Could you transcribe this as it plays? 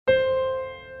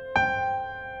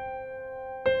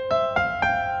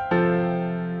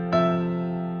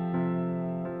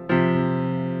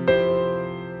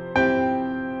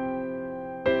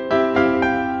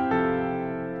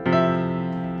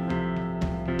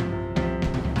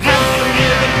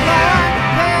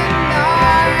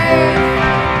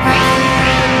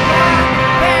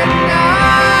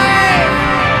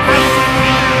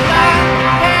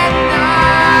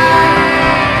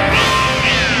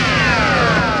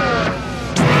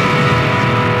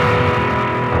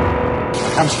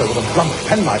hamster with a blunt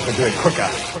penknife would do it quicker.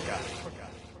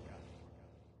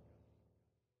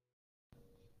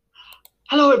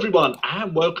 Hello everyone,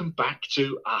 and welcome back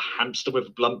to A Hamster with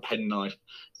a Blunt Penknife,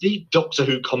 the Doctor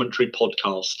Who commentary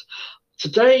podcast.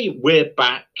 Today we're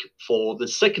back for the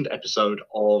second episode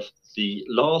of the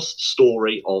last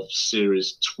story of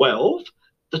Series 12,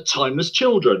 The Timeless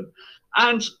Children.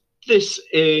 And this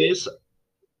is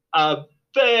a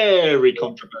very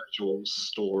controversial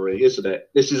story, isn't it?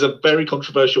 This is a very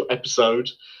controversial episode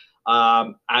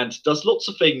and does lots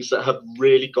of things that have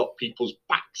really got people's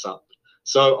backs up.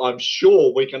 So I'm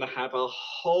sure we're going to have a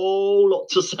whole lot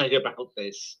to say about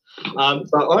this.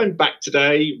 But I'm back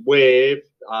today with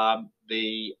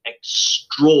the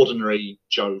extraordinary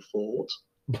Joe Ford.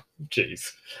 Jeez.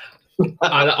 And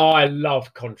I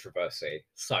love controversy,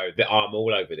 so I'm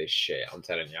all over this shit, I'm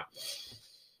telling you.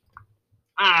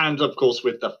 And, of course,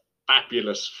 with the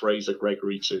fabulous Frazer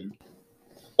Gregory too.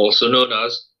 Also known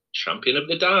as Champion of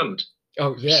the Damned.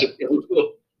 Oh, yeah.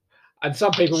 And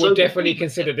some people would definitely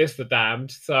consider this the damned,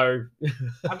 so...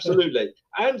 Absolutely.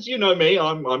 And you know me,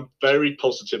 I'm very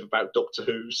positive about Doctor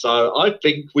Who, so I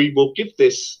think we will give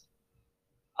this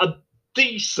a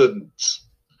decent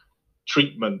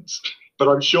treatment. But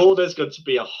I'm sure there's going to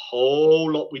be a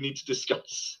whole lot we need to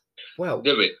discuss. Well,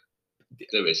 There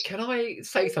is. can I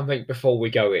say something before we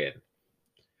go in?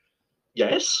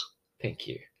 Yes? Thank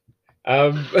you.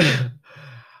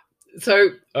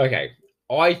 So, okay.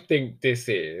 I think this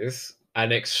is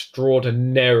an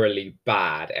extraordinarily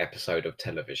bad episode of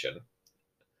television.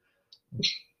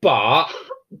 But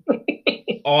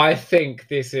I think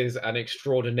this is an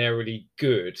extraordinarily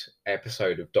good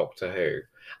episode of Doctor Who.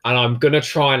 And I'm going to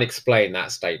try and explain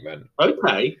that statement.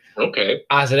 Okay.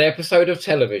 As an episode of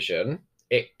television,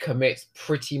 it commits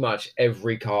pretty much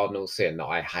every cardinal sin that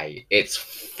I hate. It's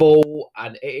full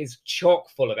and it is chock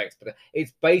full of explanation.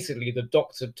 It's basically the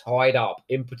Doctor tied up,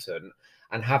 impotent,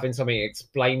 and having something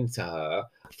explained to her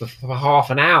for half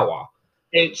an hour.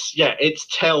 It's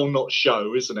tell, not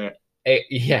show, isn't it?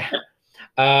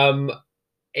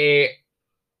 It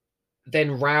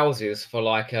then rouses for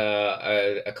like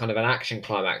a kind of an action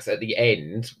climax at the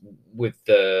end with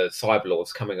the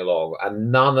Cyberlords coming along,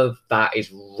 and none of that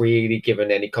is really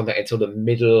given any context until the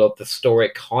middle of the story.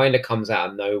 It kind of comes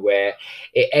out of nowhere.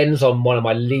 It ends on one of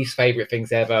my least favorite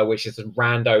things ever, which is a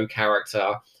rando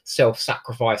character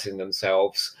self-sacrificing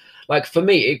themselves. Like, for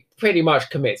me, it pretty much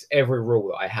commits every rule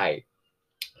that I hate.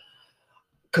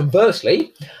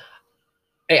 Conversely,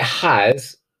 it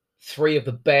has three of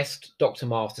the best Doctor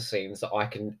Master scenes that I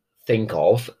can think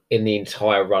of in the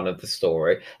entire run of the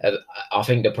story. I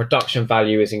think the production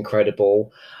value is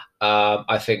incredible.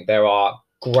 I think there are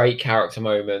great character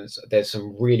moments. There's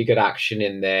some really good action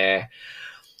in there.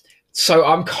 So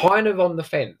I'm kind of on the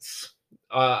fence.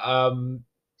 I'm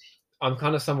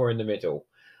kind of somewhere in the middle.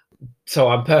 So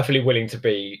I'm perfectly willing to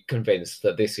be convinced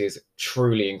that this is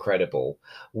truly incredible.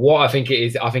 What I think it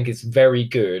is, I think it's very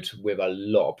good with a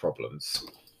lot of problems.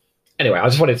 Anyway, I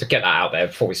just wanted to get that out there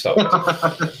before we start.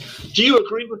 Do you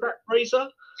agree with that, Frazer?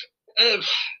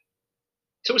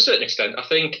 To a certain extent, I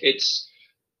think it's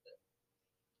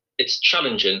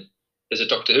challenging as a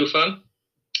Doctor Who fan,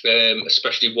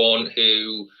 especially one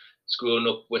who's grown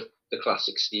up with the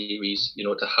classic series, you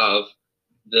know, to have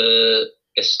the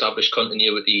established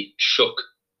continuity shook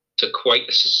to quite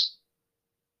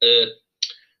a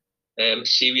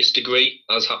serious degree,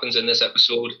 as happens in this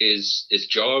episode, is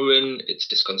jarring. It's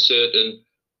disconcerting.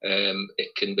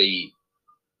 It can be,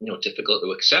 you know, difficult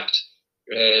to accept.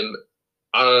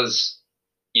 As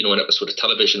you know, an episode of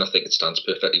television, I think it stands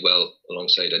perfectly well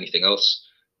alongside anything else.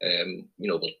 You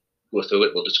know, we'll go through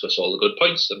it. We'll discuss all the good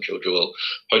points. I'm sure Joe will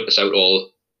point us out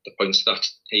all the points that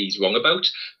he's wrong about.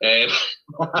 Do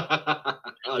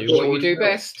what you do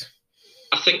best.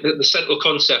 I think that the central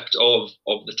concept of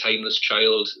the timeless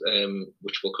child,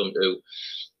 which we'll come to,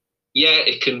 yeah,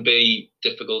 it can be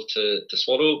difficult to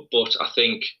swallow, but I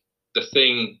think the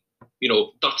thing, you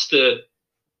know, that's the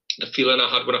feeling I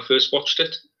had when I first watched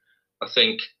it. I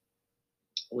think,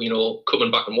 you know, coming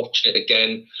back and watching it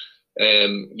again,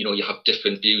 you know, you have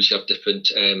different views, you have different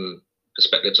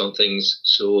perspectives on things.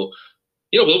 So,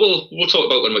 you know, we'll talk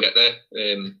about when we get there.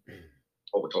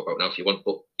 Or we'll talk about now if you want,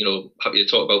 but, you know, happy to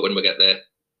talk about when we get there.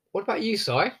 What about you,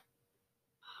 Si?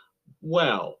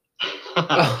 Well,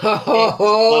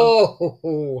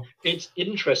 it's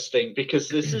interesting because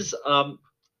this is I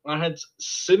had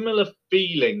similar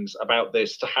feelings about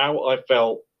this to how I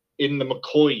felt in the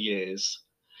McCoy years,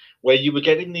 where you were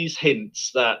getting these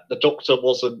hints that the Doctor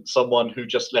wasn't someone who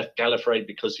just left Gallifrey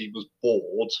because he was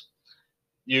bored.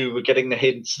 You were getting the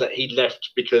hints that he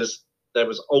left because there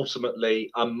was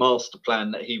ultimately a master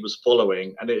plan that he was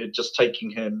following, and it had just taken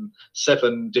him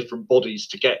 7 different bodies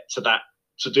to get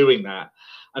to doing that.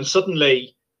 And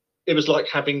suddenly it was like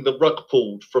having the rug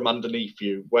pulled from underneath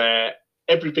you, where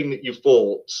everything that you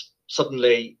thought,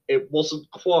 suddenly it wasn't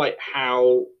quite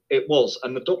how it was.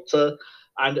 And the Doctor,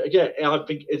 and again, I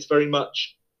think it's very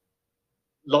much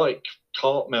like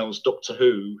Cartmel's Doctor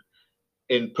Who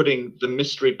in putting the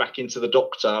mystery back into the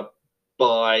Doctor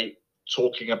by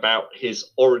talking about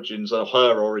his origins, or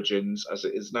her origins as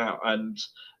it is now, and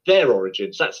their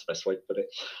origins. That's the best way to put it.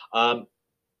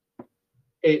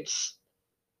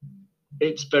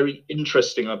 It's very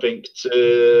interesting, I think,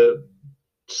 to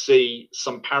see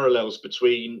some parallels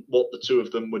between what the two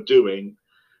of them were doing,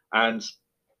 and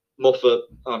Moffat,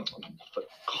 and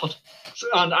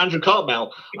Andrew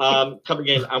Cartmel coming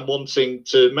in and wanting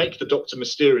to make the Doctor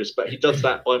mysterious, but he does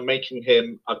that by making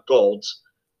him a god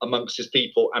amongst his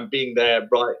people and being there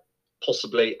right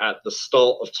possibly at the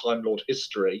start of Time Lord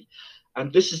history.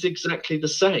 And this is exactly the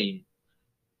same.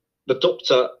 The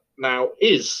Doctor now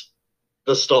is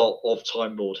the start of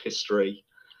Time Lord history.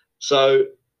 So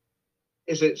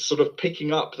is it sort of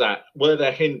picking up that? Were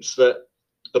there hints that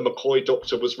the McCoy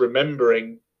Doctor was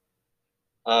remembering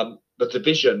the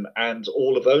division and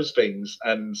all of those things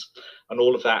and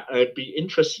all of that? And I'd be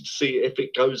interested to see if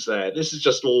it goes there. This is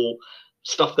just all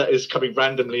stuff that is coming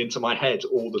randomly into my head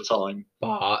all the time.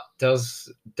 But does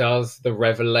the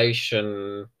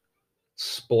revelation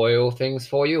spoil things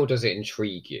for you, or does it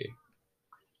intrigue you?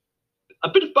 A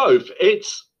bit of both.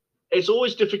 It's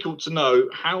always difficult to know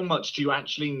how much do you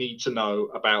actually need to know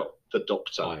about the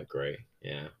Doctor. I agree,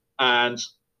 yeah. And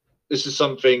this is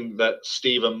something that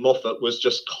Stephen Moffat was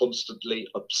just constantly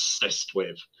obsessed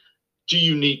with. Do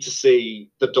you need to see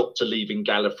the Doctor leaving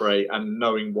Gallifrey and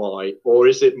knowing why? Or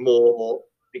is it more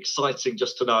exciting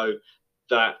just to know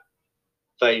that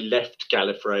they left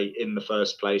Gallifrey in the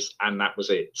first place and that was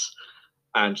it?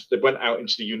 And they went out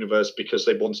into the universe because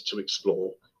they wanted to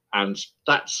explore. And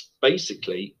that's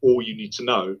basically all you need to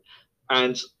know.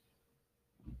 And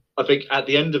I think at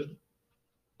the end of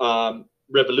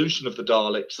Revolution of the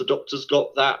Daleks, the Doctor's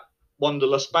got that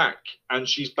wanderlust back, and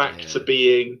she's back to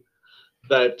being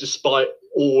there, despite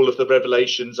all of the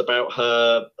revelations about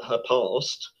her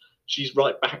past. She's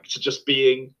right back to just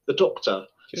being the Doctor.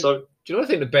 Do you know what I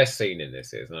think the best scene in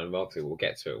this is? And obviously we'll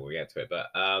get to it, but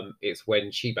it's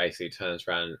when she basically turns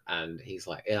around and he's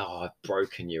like, "Oh, I've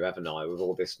broken you, haven't I, with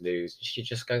all this news?" She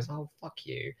just goes, "Oh, fuck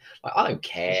you. Like, I don't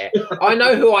care. I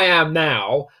know who I am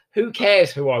now. Who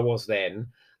cares who I was then?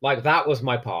 Like, that was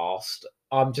my past.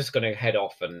 I'm just going to head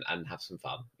off and have some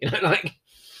fun." You know, like...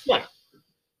 Yeah.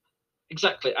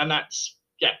 Exactly. And that's,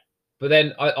 yeah. But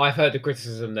then I've heard the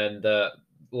criticism then that,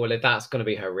 well, if that's going to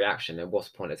be her reaction, then what's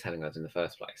the point of telling us in the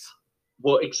first place?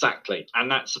 Well, exactly.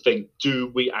 And that's the thing.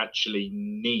 Do we actually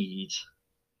need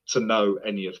to know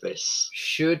any of this?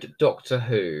 Should Doctor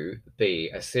Who be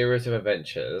a series of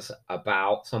adventures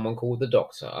about someone called the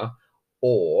Doctor,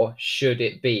 or should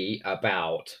it be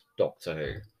about Doctor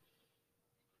Who?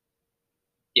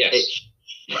 Yes.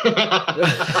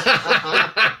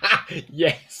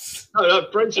 Yes. No,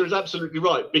 Frazer is absolutely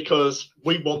right, because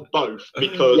we want both,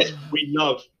 because we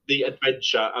love the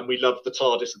adventure and we love the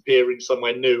TARDIS appearing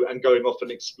somewhere new and going off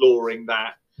and exploring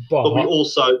that. But we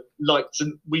also like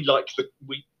we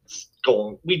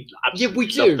absolutely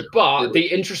do, but the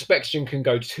introspection can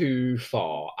go too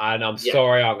far. And I'm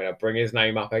sorry, I'm going to bring his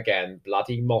name up again.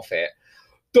 Bloody Moffat.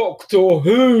 Doctor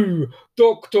Who!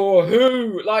 Doctor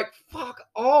Who! Like, fuck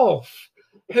off!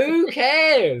 Who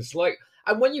cares? Like,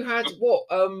 and when you had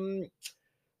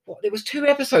there was 2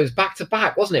 episodes back to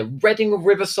back, wasn't it? Reading of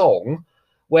River Song,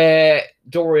 where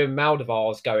Dorian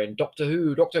Maldivar's going, Doctor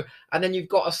Who, Doctor Who. And then you've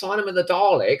got Asylum of the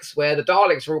Daleks, where the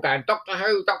Daleks are all going, Doctor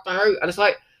Who, Doctor Who. And it's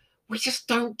like, we just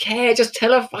don't care. Just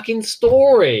tell a fucking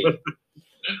story.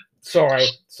 Sorry.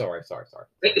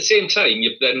 At the same time,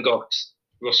 you've then got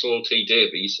Russell T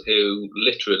Davies, who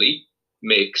literally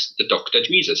makes the Doctor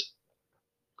Jesus.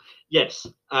 Yes,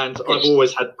 and I've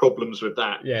always had problems with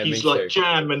that. Yeah, he's like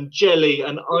jam and jelly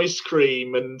and ice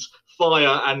cream and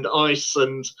fire and ice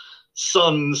and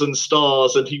suns and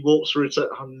stars, and he walks through to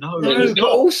but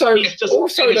also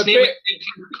the bit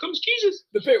becomes Jesus.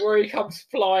 The bit where he comes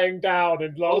flying down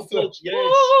and laughs.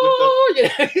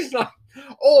 He's like,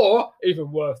 or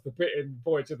even worse, the bit in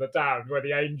Voyage of the Damned where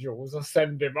the angels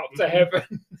ascend him up to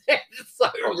heaven. It's so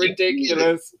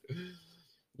ridiculous.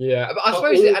 Yeah, but I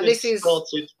suppose, and this is.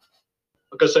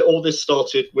 I'm going to say all this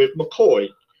started with McCoy.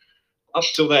 Up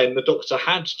till then, the Doctor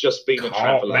had just been a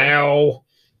traveller.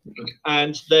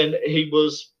 And then he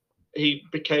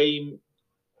became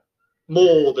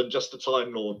more than just a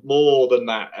Time Lord, more than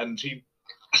that. And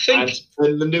I think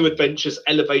and the new adventures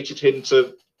elevated him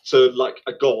to like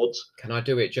a god. Can I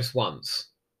do it just once?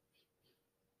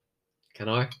 Can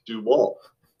I? Do what?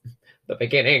 The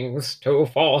beginnings, two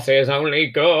forces,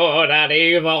 only good and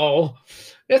evil.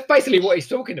 That's basically what he's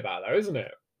talking about, though, isn't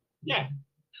it? Yeah.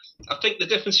 I think the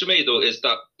difference for me, though, is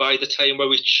that by the time we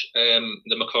reach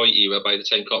the McCoy era, by the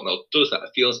time Cartmel does that,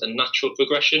 it feels a natural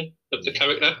progression of the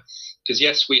character. Because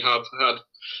yes, we've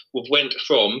went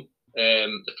from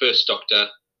the first Doctor,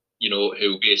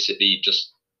 who basically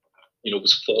just,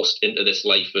 was forced into this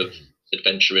life of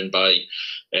adventuring by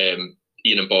Ian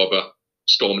and Barbara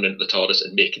storming into the TARDIS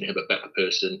and making him a better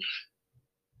person.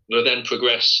 We'll then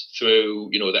progress through,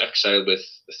 the exile with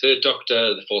the third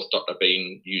Doctor, the fourth Doctor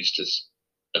being used as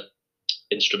an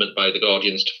instrument by the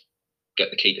Guardians to get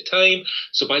the key to time.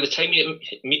 So by the time you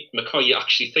meet McCoy, you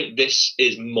actually think this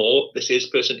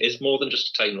person is more than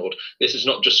just a Time Lord. This is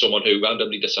not just someone who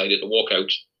randomly decided to walk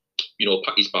out,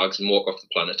 pack his bags and walk off the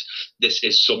planet. This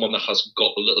is someone that has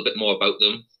got a little bit more about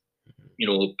them,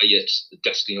 be it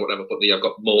destiny or whatever, but they have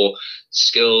got more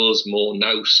skills, more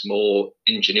nous, more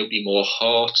ingenuity, more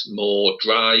heart, more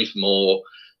drive, more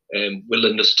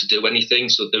willingness to do anything.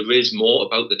 So there is more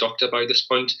about the Doctor by this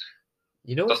point.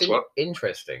 What's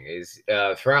interesting is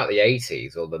throughout the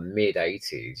 80s or the mid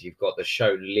 80s, you've got the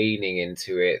show leaning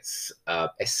into its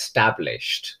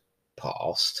established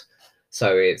past.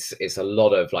 So it's a lot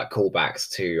of like callbacks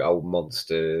to old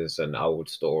monsters and old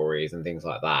stories and things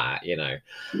like that,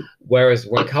 Whereas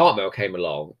when Cartmel came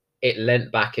along, it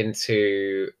leant back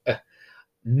into a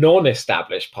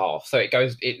non-established path. So it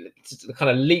kind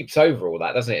of leaps over all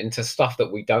that, doesn't it, into stuff that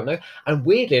we don't know. And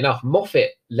weirdly enough,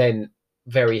 Moffat lent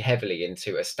very heavily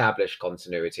into established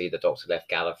continuity. The Doctor left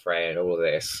Gallifrey and all of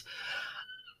this.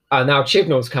 And now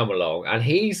Chibnall's come along and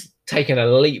he's taken a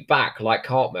leap back like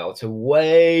Cartmel to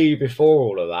way before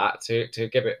all of that to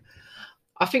give it.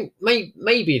 I think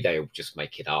maybe they'll just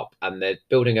make it up and they're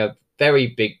building a very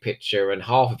big picture and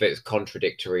half of it is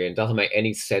contradictory and doesn't make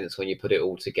any sense when you put it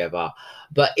all together.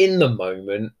 But in the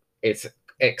moment, it's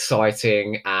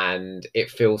exciting and it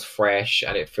feels fresh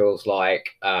and it feels like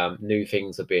new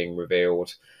things are being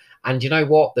revealed. And you know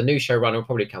what? The new showrunner will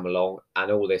probably come along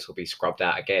and all this will be scrubbed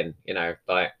out again,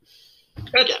 like...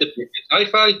 That's the beauty of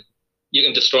sci-fi. You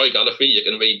can destroy Gallifrey, you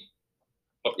can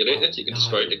repopulate it, you can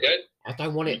destroy it again. I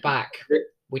don't want it back.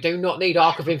 We do not need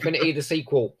Arc of Infinity, the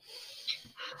sequel.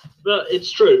 But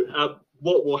it's true.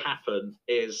 What will happen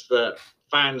is that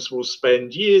fans will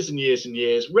spend years and years and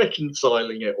years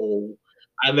reconciling it all,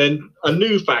 and then a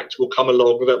new fact will come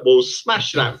along that will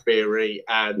smash that theory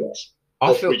and...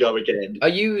 Off we go again. Are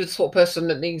you the sort of person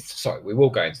that needs... Sorry, we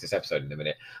will go into this episode in a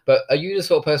minute. But are you the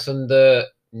sort of person that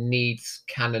needs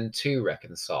canon to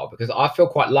reconcile? Because I feel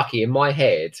quite lucky in my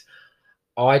head.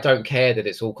 I don't care that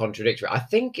it's all contradictory. I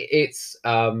think it's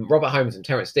Robert Holmes and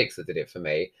Terence Dicks that did it for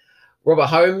me. Robert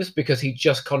Holmes, because he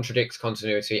just contradicts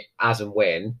continuity as and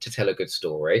when to tell a good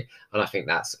story. And I think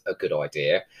that's a good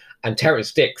idea. And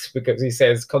Terence Dicks, because he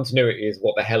says continuity is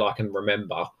what the hell I can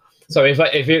remember. So if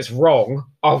it's wrong,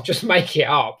 I'll just make it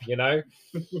up, No,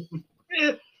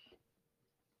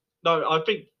 I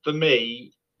think for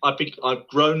me, I've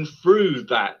grown through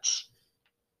that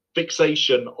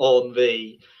fixation on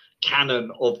the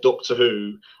canon of Doctor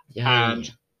Who. Yeah. And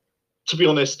to be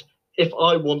honest, if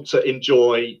I want to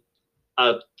enjoy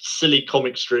a silly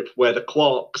comic strip where the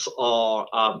Quarks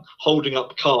are holding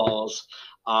up cars,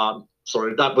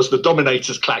 sorry, that was the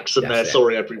Dominator's klaxon there.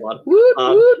 Sorry, everyone. Woot,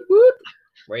 woot, woot.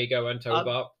 Where you going,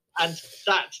 Toba? And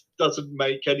that doesn't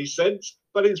make any sense,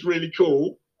 but it's really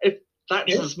cool. If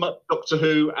that's as much Doctor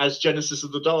Who as Genesis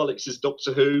of the Daleks is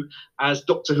Doctor Who, as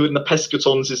Doctor Who and the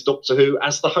Pescatons is Doctor Who,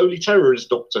 as the Holy Terror is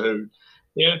Doctor Who.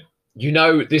 Yeah.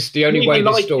 The only way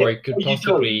the story could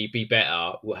possibly be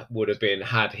better would have been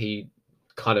had he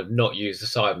kind of not used the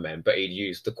Cybermen, but he'd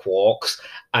used the Quarks,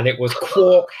 and it was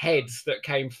Quark heads that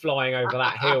came flying over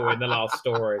that hill in the last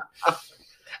story.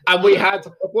 And we had,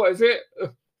 what is it?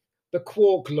 The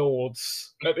Quark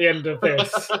Lords at the end of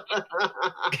this.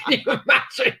 Can you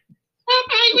imagine?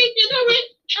 I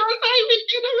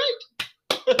regenerate!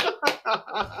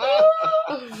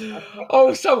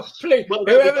 Oh, so please,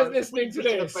 whoever's listening to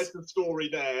this, better story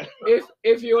there.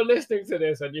 if you're listening to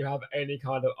this and you have any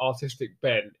kind of artistic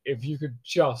bent, if you could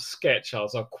just sketch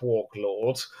us a Quark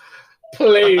Lord,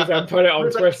 please, and put it on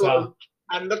Twitter.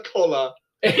 And the collar.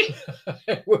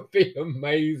 It would be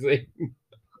amazing.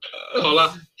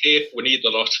 Collar, cape, we need the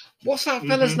lot. What's that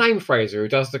fella's name, Fraser, who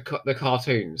does the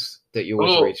cartoons that you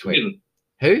always retweet? Ian.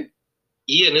 Who?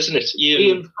 Ian, isn't it?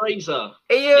 Ian Frazer.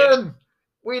 Ian! Yes.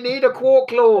 We need a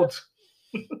Quark Lord.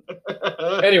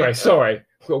 Anyway, sorry.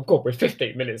 Oh God, we're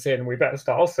 15 minutes in. We better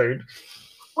start soon.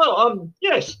 Well,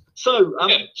 yes. So,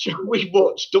 shall we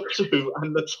watch Doctor Who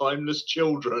and the Timeless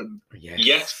Children?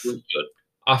 Yes, we should.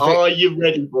 Are you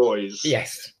ready, boys?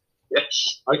 Yes.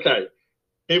 Yes. Okay.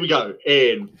 Here we go.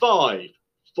 In 5,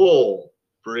 4,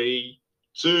 3,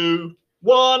 2,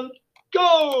 1,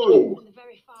 go!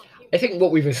 I think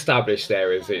what we've established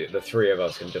there is that the three of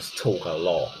us can just talk a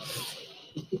lot.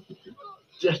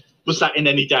 Was that in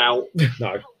any doubt?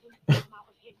 No.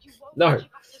 No.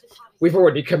 We've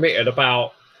already committed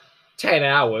about 10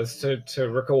 hours to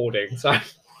recording, so...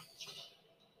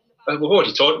 We've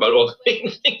already talked about all the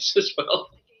things as well.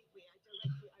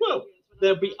 Well,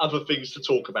 there'll be other things to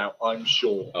talk about, I'm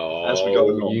sure, Oh, as we go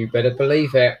along. you better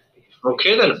believe it.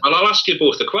 Okay, then. Well, I'll ask you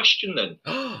both a question, then.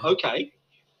 Okay.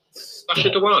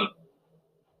 Sasha Dewan,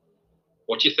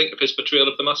 what do you think of his portrayal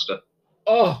of the Master?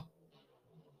 Oh,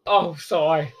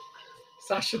 sorry.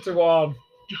 Sasha Dewan.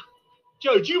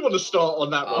 Joe, do you want to start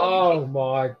on that one? Oh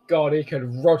my God, he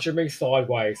can Roger me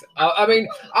sideways. I mean,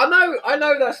 I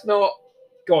know that's not.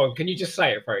 Go on, can you just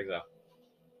say it, Fraser?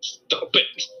 Stop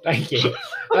it. Thank you.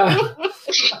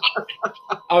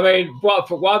 I mean, well,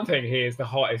 for one thing, he is the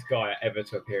hottest guy ever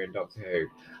to appear in Doctor Who.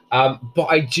 But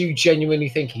I do genuinely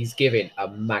think he's giving a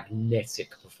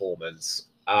magnetic performance.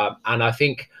 And I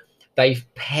think they've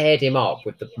paired him up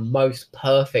with the most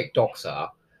perfect Doctor.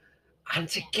 And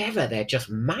together, they're just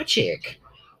magic.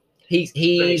 He's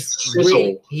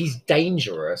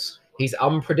dangerous. He's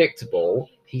unpredictable.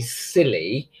 He's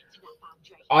silly.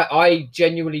 I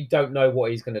genuinely don't know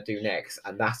what he's going to do next,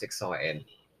 and that's exciting.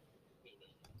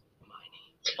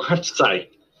 I have to say,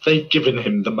 they've given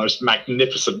him the most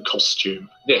magnificent costume.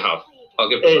 They have. I'll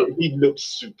give it that. He looks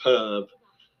superb.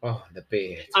 Oh, the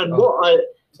beard. And what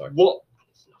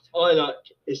I like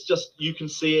is just you can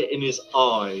see it in his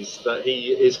eyes that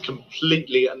he is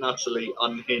completely and utterly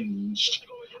unhinged,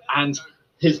 and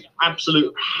his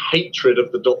absolute hatred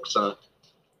of the Doctor.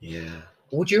 Yeah.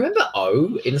 Well, do you remember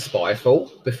O in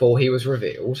Spyfall before he was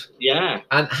revealed? Yeah.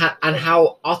 And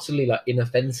how utterly like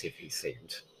inoffensive he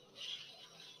seemed.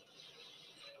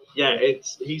 Yeah,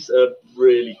 he's a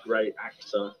really great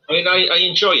actor. I mean, I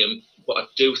enjoy him, but I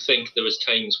do think there is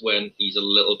times when he's a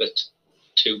little bit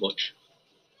too much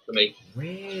for me.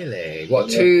 Really? What?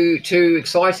 Too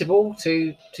excitable?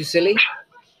 Too silly?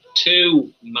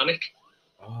 Too manic.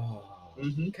 Oh.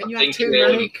 Mm-hmm. Can you have too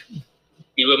manic?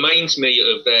 He reminds me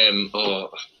of I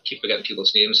keep forgetting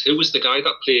people's names. Who was the guy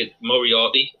that played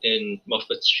Moriarty in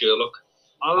Moffat's Sherlock?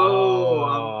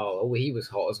 He was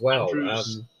hot as well.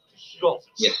 Scott.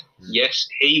 Yeah. Yes,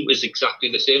 he was exactly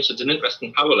the same. So it's an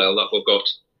interesting parallel that we've got.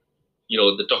 You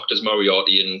know, the Doctor's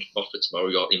Moriarty and Moffat's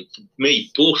Moriarty. And for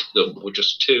me, both of them were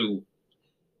just too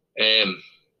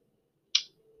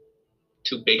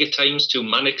big at times, too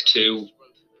manic, too.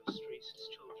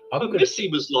 Missy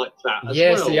was like that as well.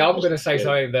 Yeah, see, I'm going to say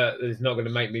something that is not going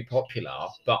to make me popular,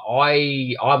 but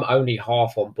I'm only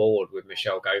half on board with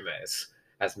Michelle Gomez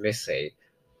as Missy.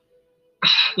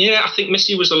 Yeah, I think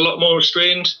Missy was a lot more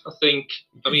restrained. I think.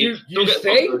 I mean, you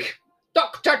think,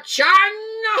 Dr. Chan?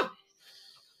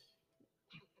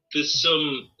 There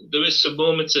is some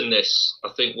moments in this, I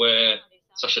think, where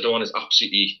Sasha Dewan is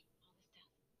absolutely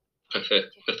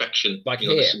perfection. Like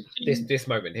this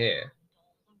moment here.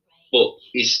 But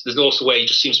there's also where he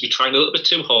just seems to be trying a little bit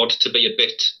too hard to be a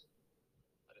bit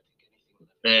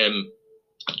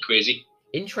crazy.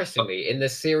 Interestingly, in the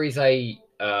Series A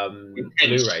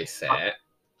Blu-ray set,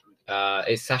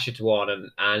 it's Sasha Dewan and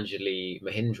Anjali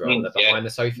Mahindra on the behind the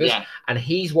sofas, and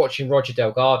he's watching Roger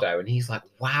Delgado, and he's like,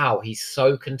 "Wow, he's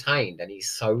so contained and he's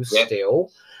so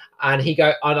still." And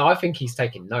I think he's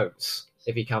taking notes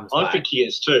if he comes back. I think he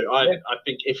is too. I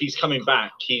think if he's coming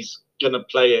back, he's going to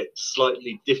play it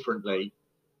slightly differently.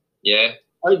 Yeah.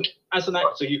 As an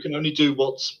actor, you can only do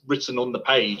what's written on the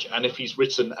page, and if he's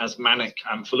written as manic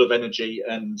and full of energy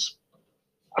and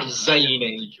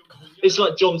zany, it's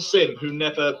like John Sim, who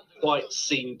never quite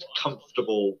seemed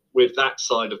comfortable with that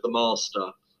side of the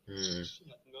Master.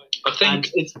 I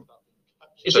think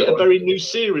is it a very new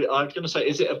series? I was going to say,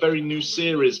 is it a very new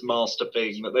series Master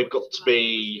thing that they've got to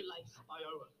be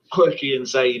quirky and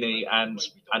zany and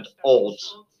odd?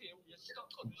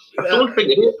 I don't think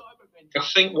it is. I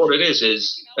think what it is,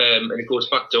 and it goes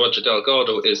back to Roger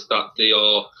Delgado, is that they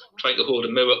are trying to hold a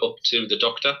mirror up to the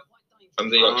Doctor,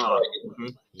 and they are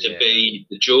trying to be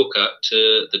the Joker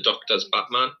to the Doctor's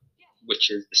Batman,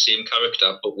 which is the same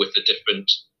character but with a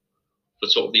different,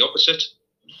 sort of the opposite.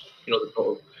 You know, the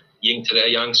sort of yin to their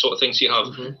yang sort of things. You have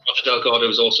Roger Delgado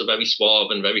is also very suave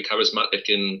and very charismatic,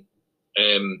 and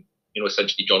you know,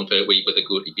 essentially John Pertwee with a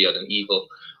goatee beard and evil.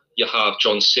 You have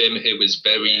John Sim, who is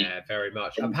very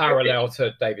much a parallel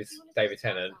to David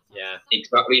Tennant. Yeah,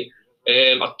 exactly.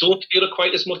 I don't feel it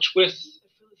quite as much with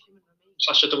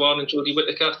Sacha Dhawan and Jodie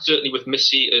Whittaker. Certainly with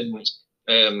Missy and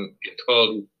Peter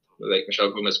Capaldi, like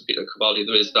Michelle Gomez and Peter Capaldi,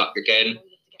 there is that again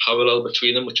parallel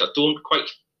between them, which I don't quite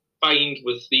find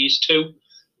with these two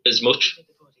as much.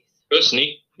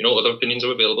 Personally, other opinions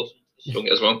are available. Don't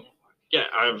get us wrong. Yeah,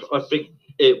 I think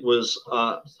it was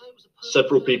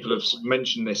several people have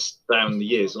mentioned this down the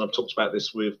years, and I've talked about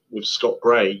this with Scott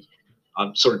Gray.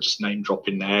 I'm sort of just name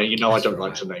dropping there. I don't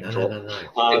like to name drop. No.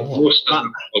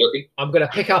 I'm going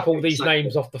to pick up all these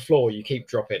names off the floor. You keep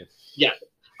dropping. Yeah,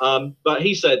 but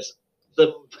he said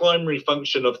the primary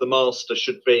function of the master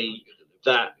should be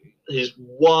that he's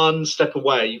one step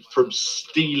away from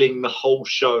stealing the whole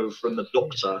show from the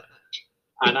Doctor,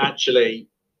 and actually,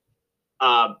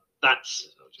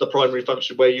 that's the primary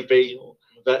function where you'd be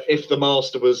that if the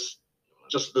master was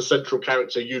just the central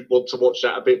character, you'd want to watch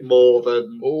that a bit more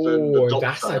than the Doctor.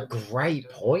 That's a great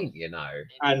point,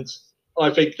 And I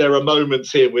think there are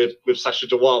moments here with Sacha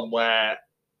Dhawan where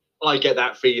I get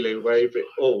that feeling where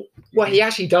well, he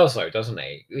actually does though, doesn't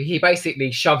he? He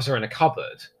basically shoves her in a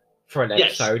cupboard for an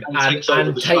episode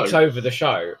and takes over the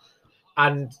show.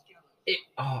 And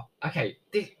okay.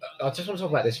 I just want to talk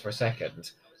about this for a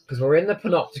second because we're in the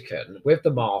Panopticon with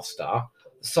the Master.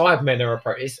 Cybermen are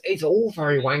approaching. It's all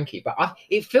very wanky, but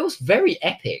it feels very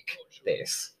epic.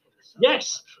 This.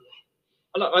 Yes.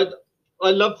 I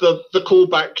love the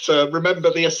callback to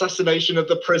remember the assassination of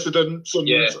the president and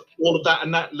all of that,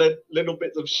 and that little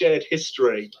bit of shared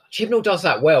history. Chibnall does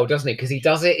that well, doesn't he? Because he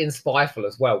does it in Spyful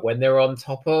as well when they're on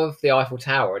top of the Eiffel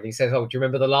Tower, and he says, "Oh, do you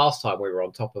remember the last time we were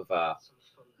on top of?"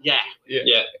 Yeah.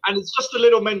 And it's just a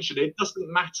little mention. It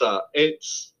doesn't matter.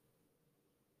 It's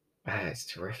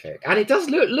terrific, and it does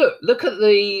look at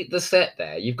the set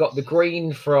there. You've got the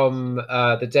green from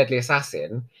the Deadly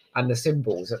Assassin and the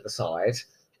symbols at the side.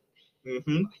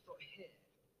 Mm-hmm.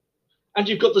 And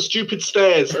you've got the stupid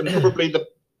stairs and probably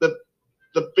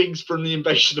the things from the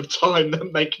Invasion of Time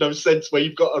that make no sense, where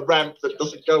you've got a ramp that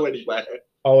doesn't go anywhere.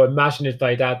 Oh, imagine if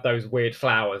they'd add those weird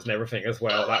flowers and everything as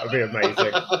well. That would be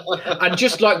amazing. And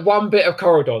just like one bit of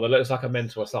corridor that looks like a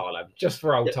mental asylum, just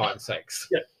for old time's sakes.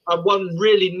 Yeah, and one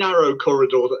really narrow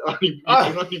corridor that you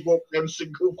can only walk down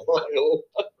single file.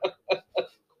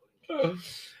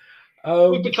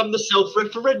 We've become the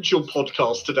self-referential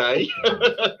podcast today.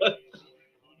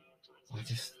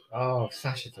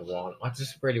 Sacha Dhawan. I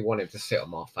just really want him to sit on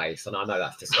my face, and I know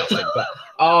that's disgusting, but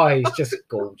he's just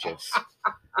gorgeous.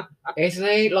 Isn't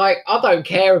he? Like, I don't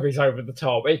care if he's over the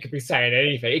top. He could be saying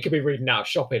anything. He could be reading out a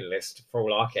shopping list for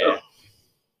all I care.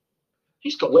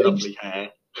 He's got lovely hair.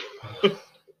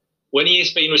 When he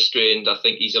is being restrained, I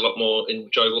think he's a lot more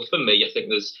enjoyable for me. I think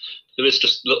there is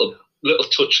just little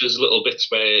touches, little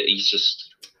bits where he's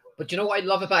just. But you know what I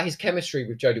love about his chemistry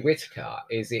with Jodie Whittaker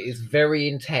is it is very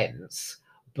intense,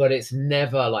 but it's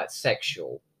never like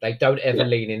sexual. They don't ever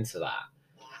lean into that.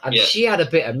 And she had a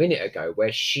bit a minute ago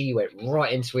where she went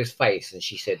right into his face and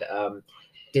she said,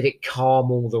 "Did it calm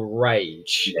all the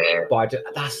rage?" Yeah.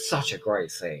 That's such a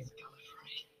great scene.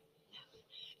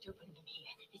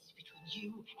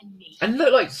 And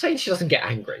look, like saying she doesn't get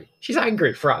angry. She's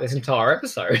angry throughout this entire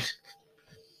episode.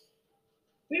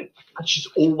 Yeah. And she's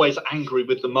always angry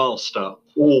with the Master.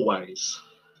 Always.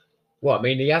 Well, I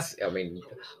mean,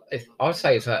 I'd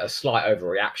say it's a slight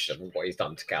overreaction what he's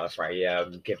done to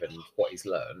Gallifrey, given what he's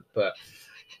learned. But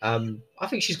I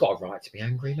think she's got a right to be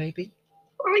angry. Maybe.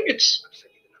 I think it's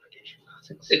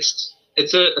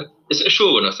a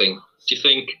showrunner thing. Do you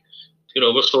think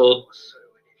Russell,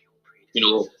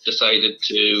 decided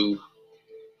to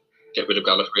get rid of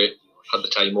Gallifrey, had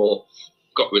the Time War,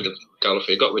 got rid of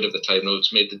Gallifrey, got rid of the Time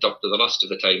Lords, made the Doctor the last of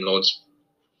the Time Lords.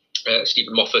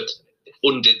 Stephen Moffat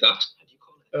undid that.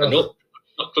 No,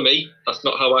 not for me. That's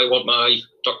not how I want my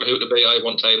Doctor Who to be. I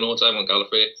want Time Lords, I want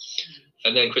Gallifrey.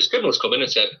 And then Chris Chibnall's come in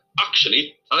and said,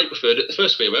 actually, I preferred it the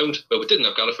first way around, but we didn't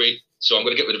have Gallifrey, so I'm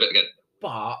going to get rid of it again.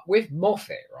 But with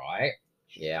Moffat, right?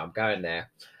 Yeah, I'm going there.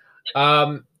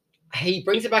 He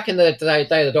brings it back in the Day of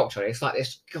the Doctor. It's like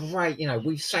this great,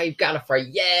 we've saved Gallifrey,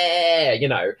 yeah,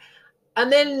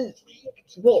 And then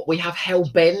we have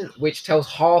Hellbent, which tells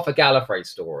half a Gallifrey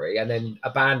story and then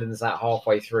abandons that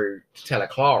halfway through to tell a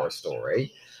Clara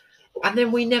story. And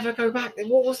then we never go back. Then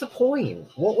what was the point?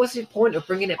 What was the point of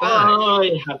bringing it back?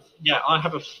 I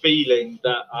have a feeling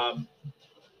that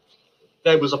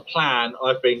there was a plan,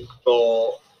 I think,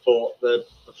 for the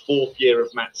fourth year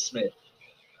of Matt Smith.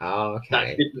 Oh, okay.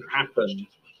 That didn't happen.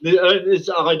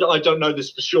 I don't know this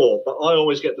for sure, but I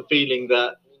always get the feeling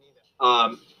that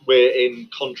we're in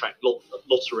contract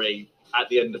lottery at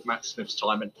the end of Matt Smith's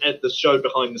time, and the show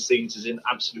behind the scenes is in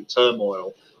absolute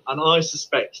turmoil. And I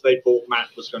suspect they thought Matt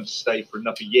was going to stay for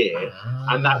another year,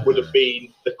 and that would have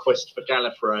been the quest for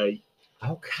Gallifrey.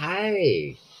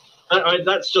 Okay.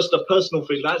 That's just a personal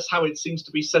thing. That's how it seems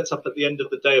to be set up at the end of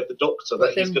the Day of the Doctor,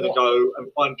 that he's going to go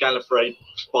and find Gallifrey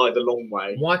by the long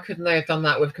way. Why couldn't they have done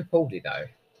that with Capaldi, though?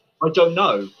 I don't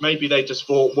know. Maybe they just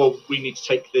thought, well, we need to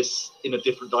take this in a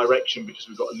different direction because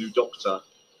we've got a new Doctor.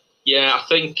 Yeah, I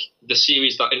think the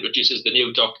series that introduces the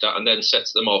new Doctor and then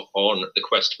sets them off on the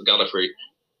quest for Gallifrey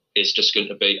is just going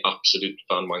to be absolute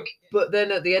fan wank. But then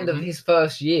at the end of his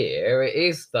first year, it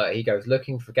is that he goes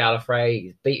looking for Gallifrey,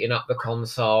 he's beating up the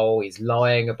console, he's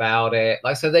lying about it.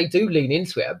 Like, so they do lean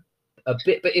into it a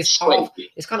bit, but it's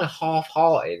kind of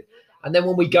half-hearted. And then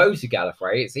when we go to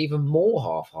Gallifrey, it's even more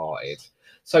half-hearted.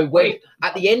 So when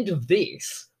at the end of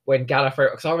this, when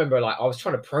Gallifrey, because I remember like I was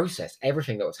trying to process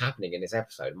everything that was happening in this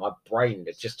episode, my brain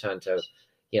had just turned to,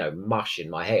 mush in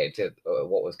my head to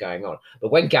what was going on.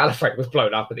 But when Gallifrey was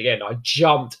blown up at the end, I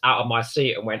jumped out of my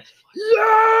seat and went,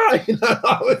 yeah!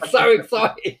 I was so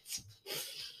excited.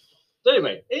 So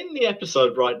anyway, in the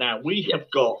episode right now, we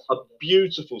have got a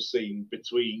beautiful scene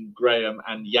between Graham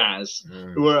and Yaz,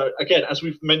 who are, again, as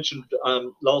we've mentioned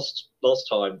last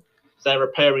time, they're a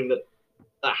pairing that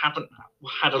haven't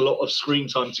had a lot of screen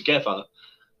time together.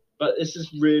 But this is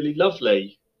really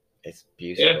lovely. It's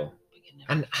beautiful. Yeah.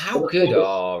 And how good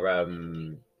are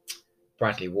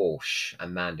Bradley Walsh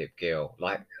and Mandip Gill?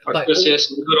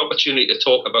 It's a good opportunity to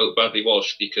talk about Bradley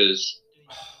Walsh because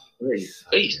he's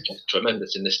just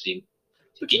tremendous in this team.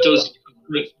 He does,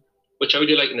 which I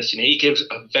really like in this scene. He gives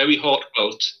a very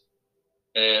heartfelt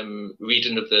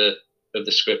reading of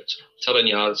the script, telling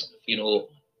Yaz,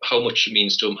 how much she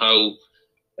means to him,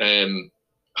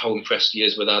 how impressed he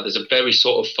is with her. There's a very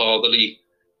sort of fatherly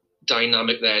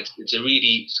dynamic there. It's a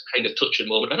really kind of touching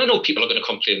moment. And I know people are going to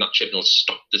complain that Chibnall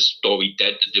stopped the story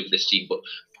dead to do this scene, but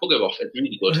bugger off, it's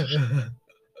really good.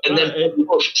 And then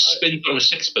spins on a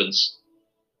sixpence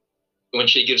when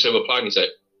she gives her a reply and he's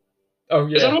like, oh,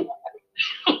 yeah. Is that all?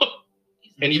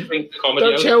 And you think the comedy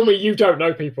Don't tell me you don't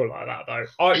know people like that, though.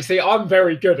 I'm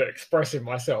very good at expressing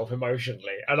myself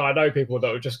emotionally, and I know people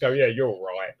that would just go, yeah, you're all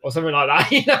right, or something like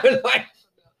that,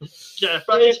 Yeah,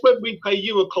 but it's when we pay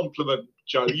you a compliment,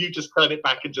 Joe, you just turn it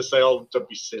back and just say, oh, don't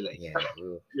be silly. Yeah.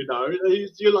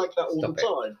 You're like that all the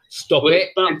time. Stop it.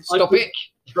 Stop it.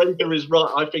 Frazer is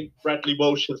right. I think Bradley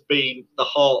Walsh has been the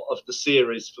heart of the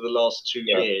series for the last 2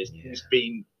 years. Yeah. He's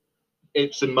been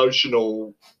its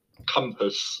emotional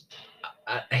compass.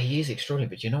 He is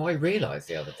extraordinary, but I realised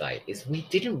the other day is we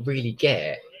didn't really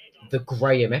get the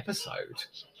Graham episode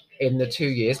in the 2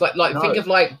 years. Think of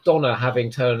Donna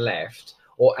having turned left,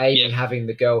 or Amy having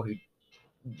the girl who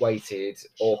waited,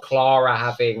 or Clara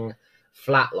having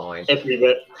flatline.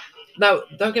 Everywhere. No,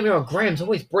 don't get me wrong. Graham's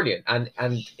always brilliant, and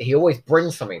he always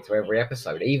brings something to every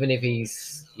episode, even if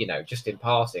he's just in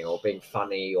passing or being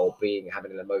funny or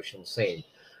having an emotional scene.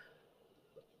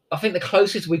 I think the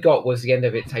closest we got was the end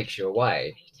of It Takes You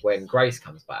Away when Grace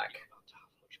comes back.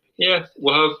 Yeah,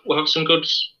 we'll have some good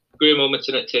Graham moments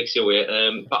in It Takes You Away.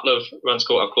 Battle of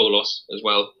Ranscoat Kolos as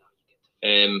well.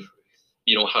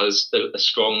 Has a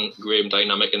strong Graham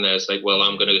dynamic in there. It's like, well,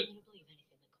 I'm gonna,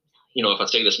 if I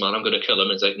see this man, I'm gonna kill him.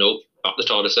 It's like, no, back the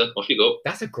TARDIS, off you go.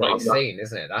 That's a great scene,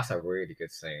 isn't it? That's a really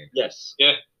good scene. Yes.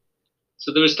 Yeah.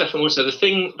 So there was definitely the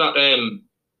thing that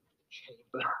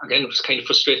again was kind of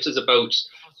frustrated about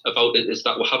it is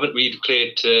that we haven't really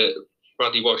played to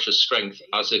Bradley Walsh's strength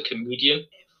as a comedian.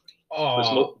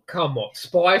 Oh, come on.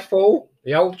 Spyfall,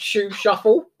 the old shoe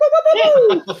shuffle.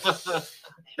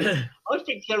 I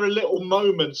think there are little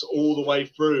moments all the way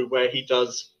through where he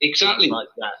does exactly like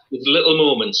that. There's little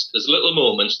moments. There's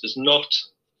not,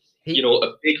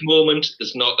 a big moment.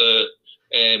 There's not a,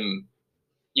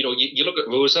 you look at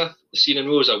Rosa, the scene in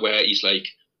Rosa where he's like,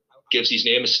 gives his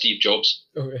name as Steve Jobs.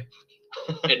 Okay.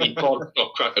 And he can't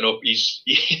stop cracking up. It's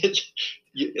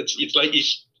like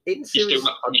he's doing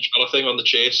that funny fella thing on the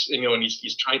chase, and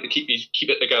he's trying to keep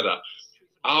it together.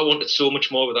 I wanted so much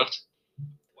more of that.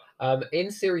 In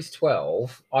series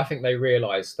 12, I think they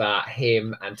realised that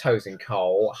him and Tosin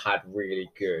Cole had really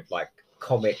good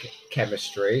comic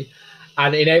chemistry,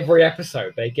 and in every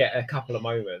episode they get a couple of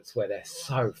moments where they're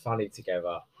so funny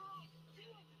together.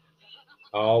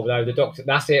 Oh no, the Doctor!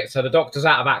 That's it. So the Doctor's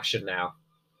out of action now.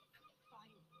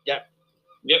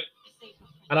 Yep.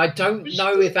 And I don't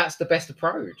know if that's the best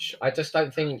approach. I just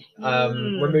don't think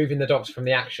removing the Doctor from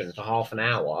the action for half an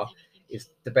hour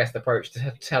is the best approach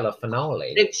to tell a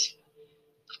finale.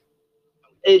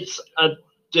 It's a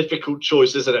difficult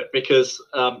choice, isn't it? Because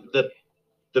the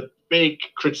big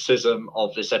criticism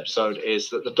of this episode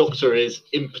is that the Doctor is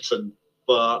impotent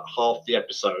for half the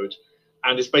episode,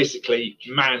 and is basically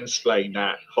mansplained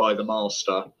at by the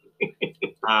Master.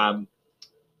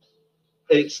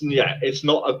 It's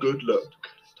not a good look.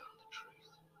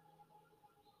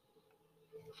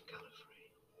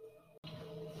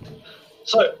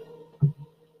 So,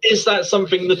 is that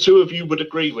something the two of you would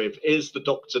agree with? Is the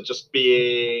Doctor just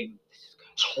being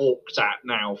talked at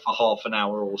now for half an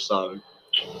hour or so?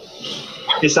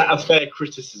 Is that a fair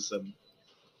criticism?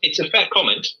 It's a fair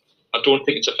comment. I don't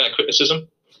think it's a fair criticism.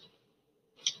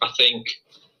 I think,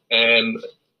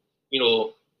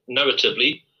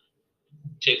 narratively,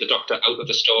 take the Doctor out of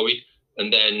the story,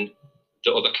 and then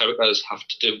the other characters have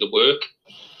to do the work.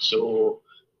 So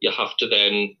you have to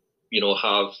then,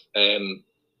 have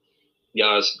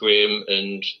Yaz, Graham,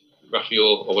 and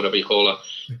Raphael, or whatever you call her,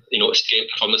 escape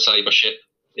from the cyber ship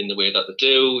in the way that they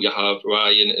do. You have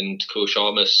Ryan and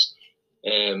Ko-Sharmus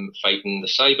fighting the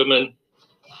Cybermen.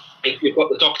 If you've got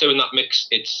the Doctor in that mix,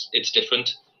 it's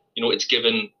different. It's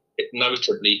given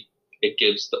narratively, it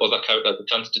gives the other character the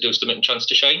chance to do something and chance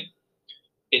to shine.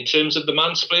 In terms of the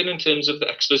mansplaining, in terms of the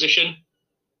exposition,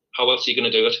 how else are you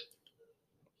going to do it?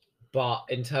 But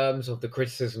in terms of the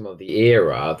criticism of the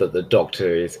era that the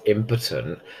Doctor is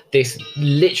impotent, this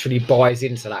literally buys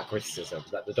into that criticism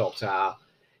that the Doctor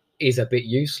is a bit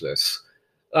useless.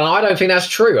 I don't think that's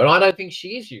true, and I don't think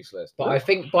she is useless. But I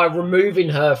think by removing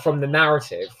her from the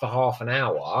narrative for half an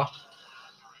hour,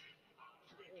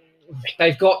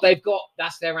 they've got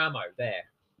that's their ammo there.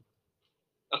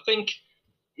 I think,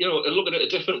 look at it a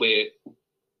different way.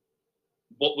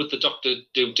 What would the Doctor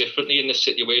do differently in this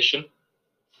situation?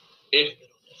 If,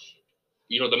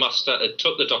 the Master had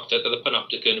took the Doctor to the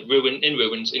Panopticon in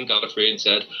ruins in Gallifrey and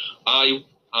said, I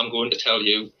am going to tell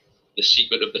you the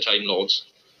secret of the Time Lords.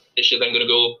 Is she then going to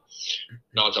go,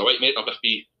 no, it's all right, mate, I've left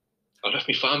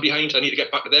me farm behind, I need to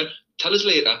get back to them, tell us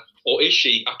later? Or is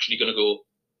she actually going to go,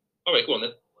 all right, go on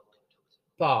then?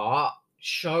 But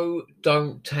show,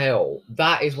 don't tell.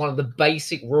 That is one of the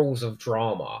basic rules of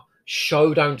drama.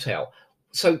 Show, don't tell.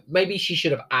 So maybe she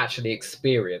should have actually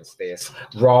experienced this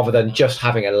rather than just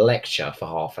having a lecture for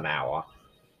half an hour.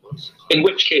 In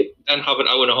which case, then have an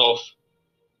hour and a half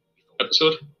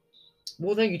episode.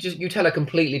 Well, no, you tell a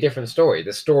completely different story.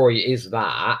 The story is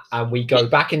that, and we go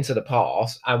back into the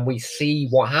past and we see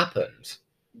what happened.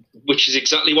 Which is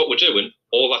exactly what we're doing.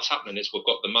 All that's happening is we've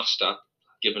got the Master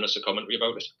giving us a commentary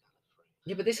about it.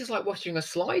 Yeah, but this is like watching a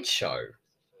slideshow.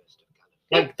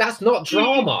 Like, that's not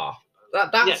drama.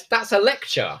 That's a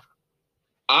lecture.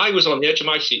 I was on the edge of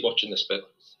my seat watching this bit.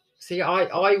 See,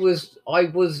 I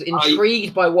was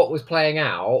intrigued by what was playing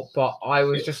out, but I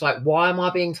was just like, why am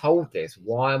I being told this?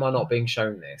 Why am I not being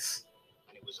shown this?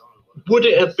 Would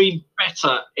it have been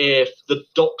better if the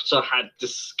Doctor had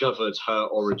discovered her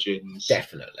origins?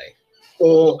 Definitely.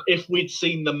 Or if we'd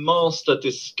seen the Master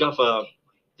discover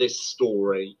this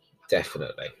story?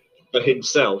 Definitely. For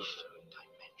himself?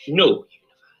 No.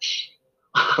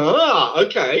 Ah,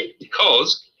 okay.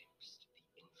 Because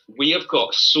we have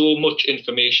got so much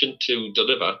information to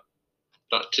deliver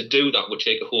that to do that would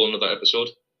take a whole another episode.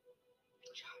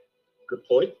 Good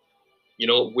point.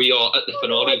 We are at the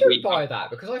finale. I don't buy that,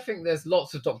 because I think there's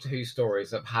lots of Doctor Who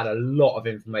stories that have had a lot of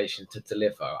information to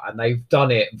deliver, and they've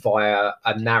done it via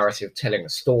a narrative telling a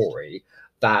story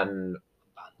than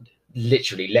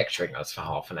literally lecturing us for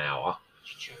half an hour.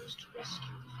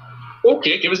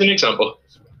 Okay, give us an example.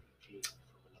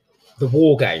 The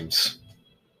War Games.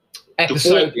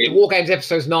 The War Games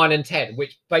episodes 9 and 10,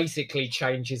 which basically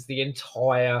changes the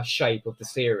entire shape of the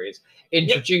series,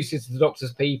 introduces the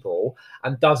Doctor's people,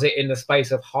 and does it in the space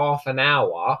of half an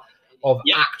hour of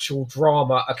actual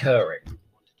drama occurring.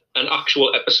 An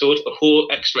actual episode, a whole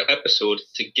extra episode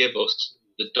to give us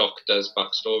the Doctor's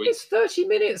backstory. It's 30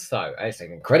 minutes, though. It's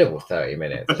an incredible 30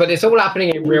 minutes, but it's all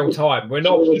happening in real time. We're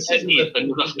not. We need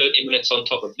another 30 minutes on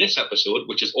top of this episode,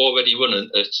 which is already running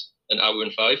at an hour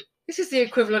and 5. This is the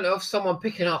equivalent of someone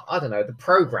picking up, I don't know, the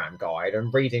program guide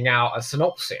and reading out a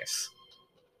synopsis.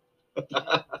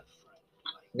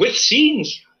 With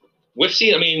scenes.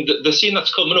 I mean, the scene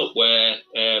that's coming up where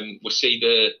we see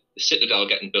the Citadel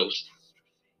getting built.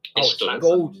 It's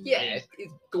gorgeous. Yeah,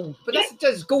 it's gorgeous. But that's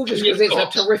just gorgeous because it's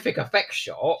a terrific effect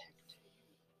shot.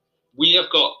 We have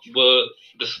got the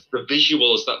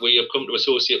visuals that we have come to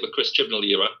associate with Chris Chibnall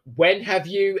era. When have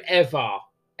you ever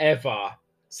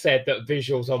said that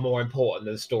visuals are more important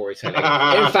than storytelling?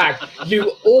 In fact,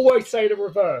 you always say the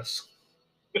reverse.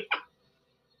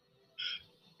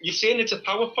 You're saying it's a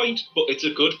PowerPoint, but it's a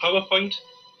good PowerPoint.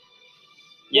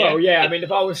 Well, yeah, I mean,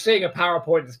 if I was seeing a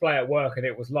PowerPoint display at work and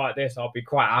it was like this, I'd be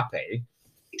quite happy.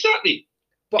 Exactly.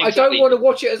 But I don't want to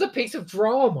watch it as a piece of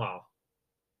drama.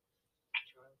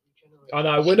 I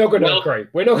know, we're not going to agree.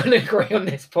 We're not going to agree on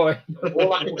this point.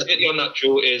 All I can say to you on that,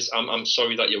 Joe, is I'm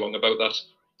sorry that you're wrong about that.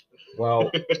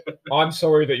 Well, I'm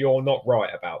sorry that you're not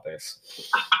right about this.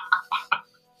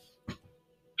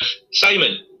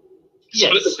 Simon, Yes.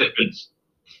 split the difference.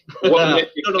 What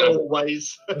Not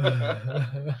always.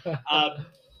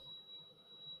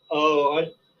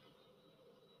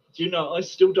 I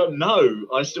still don't know.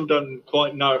 I still don't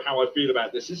quite know how I feel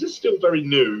about this. This is still very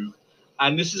new,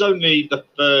 and this is only the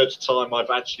third time I've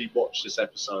actually watched this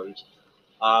episode.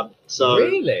 So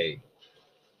really,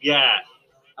 yeah,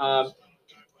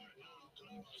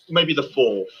 maybe the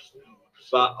fourth,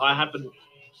 but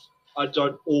I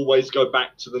don't always go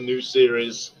back to the new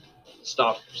series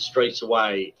stuff straight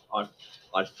away.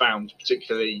 I've found,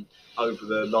 particularly over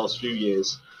the last few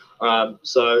years.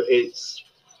 So it's,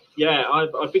 yeah,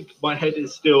 I think my head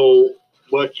is still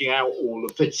working out all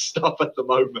of this stuff at the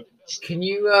moment. can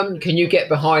you get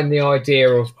behind the idea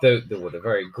of the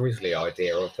very grisly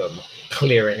idea of them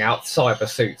clearing out cyber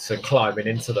suits and climbing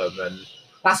into them? And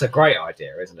that's a great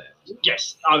idea, isn't it?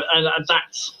 Yes, and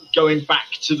that's going back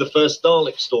to the first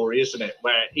Dalek story, isn't it?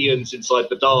 Where Ian's inside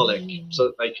the Dalek so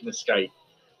that they can escape.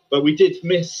 But we did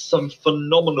miss some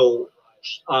phenomenal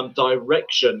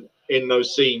direction in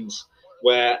those scenes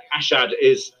where Ashad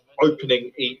is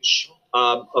opening each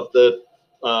of the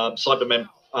Cybermen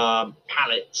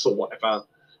pallets or whatever,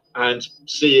 and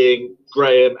seeing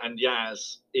Graham and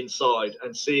Yaz inside,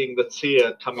 and seeing the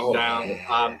tear coming down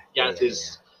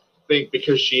Yaz's thing,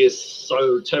 because she is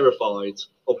so terrified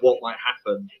of what might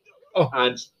happen.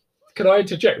 And can I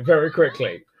interject very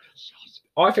quickly?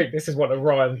 I think this is one of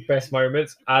Ryan's best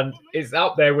moments, and it's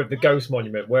up there with the Ghost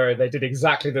Monument, where they did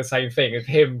exactly the same thing of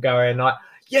him going like,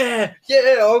 yeah,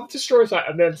 I'll destroy that,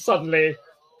 and then suddenly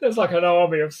there's like an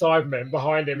army of Cybermen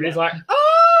behind him, and he's like,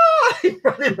 he's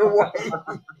running away.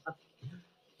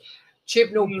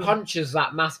 Chibnall punches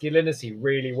that masculinity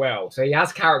really well, so he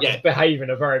has characters behave in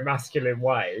a very masculine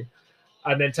way,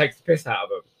 and then takes the piss out of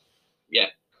them. Yeah.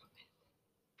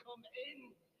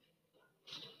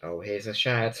 Oh, here's a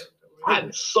Shad.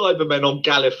 And Cybermen on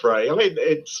Gallifrey. I mean,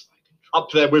 it's up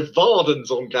there with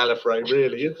Vardens on Gallifrey,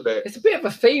 really, isn't it? It's a bit of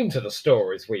a theme to the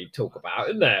stories we talk about,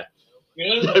 isn't there?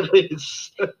 Yeah, there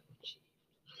is.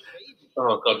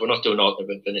 Oh, God, we're not doing Arc of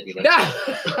Infinity then.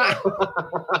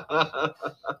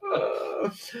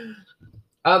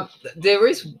 There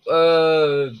is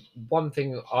one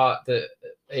thing that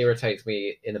irritates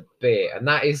me in a bit, and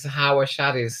that is how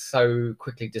Ashad is so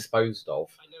quickly disposed of.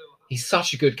 He's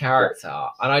such a good character,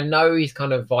 and I know he's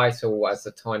kind of vital as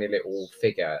a tiny little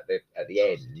figure at the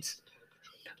end,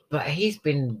 but he's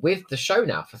been with the show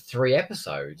now for 3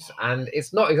 episodes, and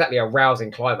it's not exactly a rousing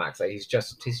climax that he's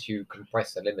just tissue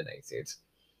compressed eliminated.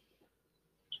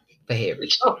 For him,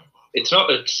 it's not.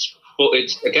 But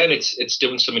it's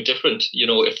doing something different. You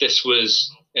know, if this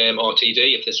was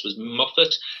RTD, if this was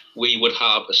Moffat, we would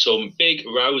have some big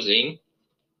rousing.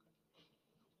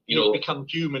 He'd become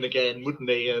human again, wouldn't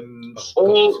he? And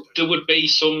there would be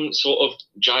some sort of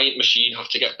giant machine have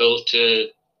to get built to,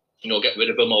 get rid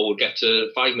of him, or we'd get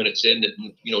to 5 minutes in,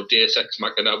 and Deus Ex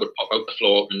Machina would pop out the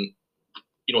floor, and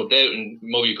there and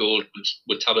Murray Gold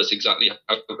would tell us exactly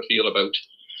how to feel about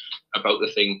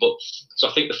the thing. But so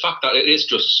I think the fact that it is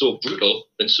just so brutal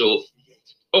and so,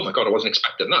 oh my God, I wasn't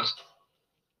expecting that.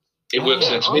 It works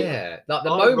in its like the I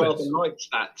moment. rather liked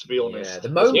that, to be honest. Yeah, the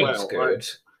moment's good.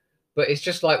 But it's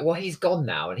just like, well, he's gone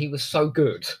now, and he was so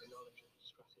good.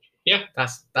 Yeah,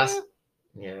 that's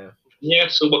yeah. Yeah,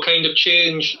 so we're kind of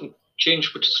change with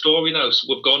the story now. So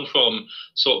we've gone from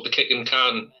sort of the kick and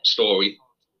can story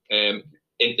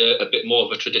into a bit more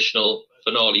of a traditional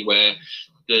finale where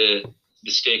the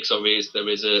stakes are raised. There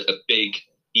is a big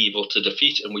evil to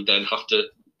defeat, and we then have to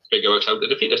figure out how to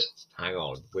defeat it. Hang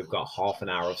on, we've got half an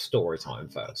hour of story time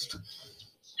first.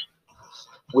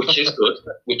 Which is good,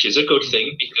 which is a good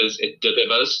thing, because it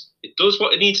does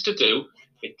what it needs to do.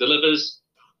 It delivers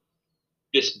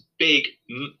this big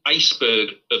iceberg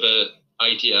of an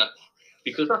idea,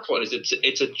 because that's what it is.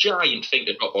 It's a giant thing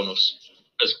to drop on us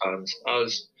as fans,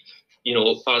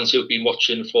 fans who've been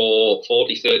watching for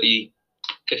 40, 30,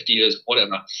 50 years,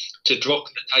 whatever. To drop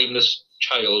the timeless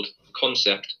child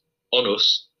concept on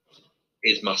us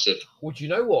is massive. Well, do you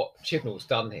know what Chibnall's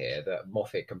done here that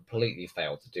Moffat completely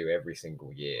failed to do every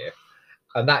single year?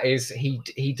 And that is he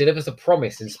delivers a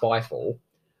promise in Spyfall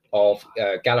of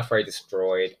Gallifrey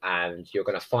destroyed, and you're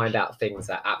going to find out things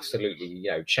that absolutely,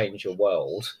 change your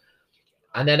world.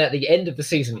 And then at the end of the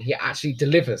season, he actually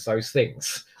delivers those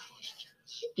things.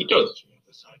 He does.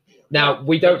 Now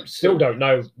we still don't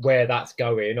know where that's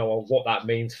going or what that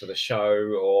means for the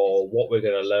show or what we're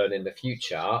going to learn in the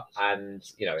future. And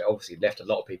you know, it obviously left a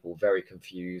lot of people very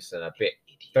confused and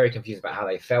very confused about how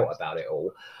they felt about it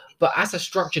all. But as a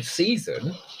structured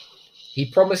season, he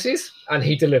promises and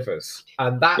he delivers,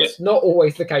 and that's not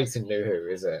always the case in New Who,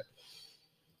 is it?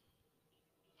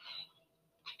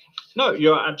 No,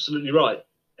 you're absolutely right.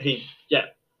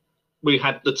 We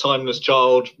had the Timeless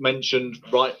Child mentioned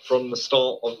right from the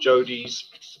start of Jodie's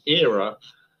era,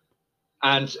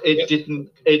 and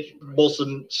it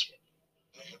wasn't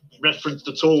referenced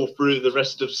at all through the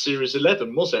rest of Series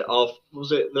 11, was it?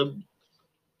 Was it the?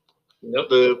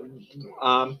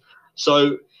 Nope.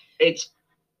 So it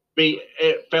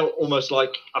felt almost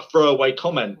like a throwaway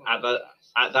comment at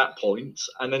that point,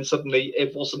 and then suddenly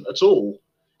it wasn't at all.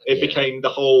 It became the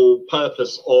whole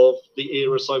purpose of the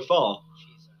era so far.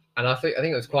 And I think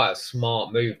it was quite a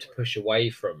smart move to push away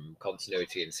from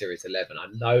continuity in Series 11. I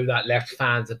know that left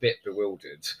fans a bit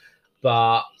bewildered,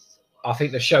 but I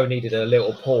think the show needed a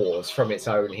little pause from its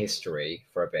own history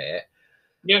for a bit.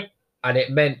 Yeah. And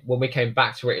it meant when we came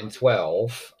back to it in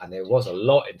 12, and there was a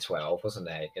lot in 12, wasn't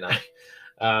there? You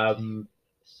know,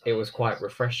 it was quite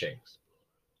refreshing.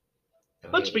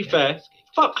 But to be fair,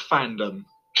 fuck fandom.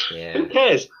 Yeah. Who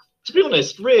cares? To be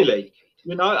honest, really,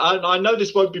 you know, I know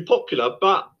this won't be popular,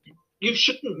 but you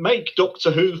shouldn't make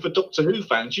Doctor Who for Doctor Who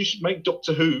fans. You should make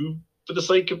Doctor Who for the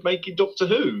sake of making Doctor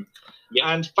Who.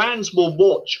 Yeah. And fans will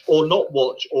watch or not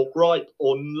watch or gripe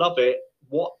or love it,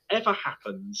 whatever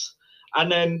happens. And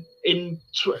then in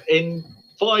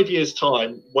 5 years'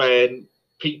 time, when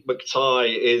Pete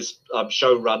McTighe is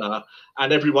showrunner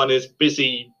and everyone is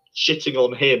busy shitting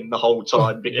on him the whole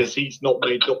time because he's not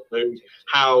made Doctor Who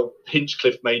how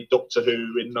Hinchcliffe made Doctor Who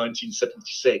in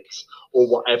 1976 or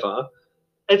whatever,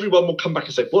 everyone will come back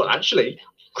and say, well, actually,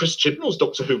 Chris Chibnall's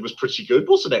Doctor Who was pretty good,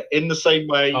 wasn't it? In the same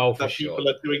way that people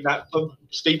are doing that for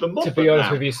Stephen Moffat. To be honest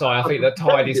with you, Si, I think the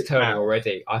tide is turning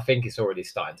already. I think it's already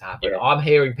starting to happen. Yeah. I'm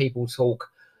hearing people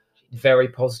talk very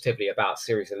positively about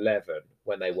Series 11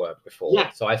 when they weren't before.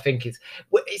 Yeah. So I think it's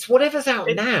whatever's out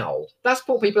now. That's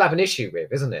what people have an issue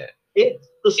with, isn't it? It's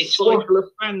the cycle of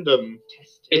fandom.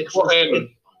 It's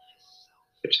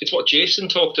what Jason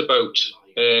talked about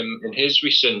in his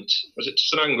recent, was it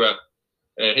Sanangra?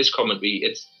 His commentary.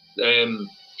 It's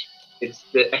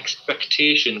the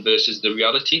expectation versus the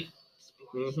reality.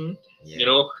 Mm-hmm. Yeah. You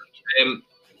know,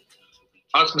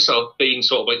 as myself being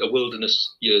sort of like a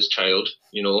wilderness years child,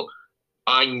 you know,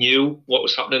 I knew what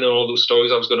was happening in all those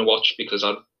stories I was going to watch because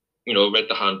I'd, you know, read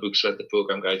the handbooks, read the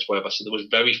program guides, whatever. So there was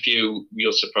very few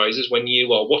real surprises when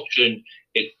you are watching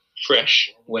it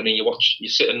fresh. When you're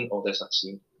sitting. Oh, there's that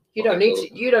scene. You don't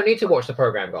need to watch the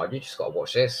program guide. You just got to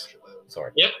watch this.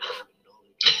 Sorry. Yeah.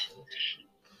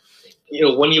 You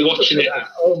know, when you're watching it,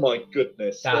 oh my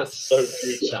goodness, that's so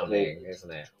beautiful. Stunning, isn't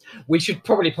it? We should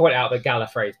probably point out that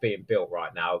Gallifrey's being built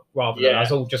right now, rather than us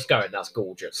all just going, "That's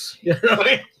gorgeous." You know what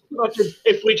I mean? Imagine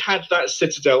if we'd had that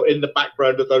citadel in the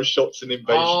background of those shots in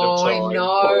Invasion of Time. I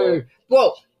know.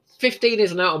 Well, 15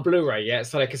 isn't out on Blu-ray yet,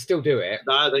 so they can still do it.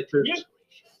 No, they could. Yeah.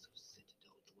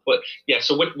 But yeah,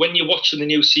 so when you're watching the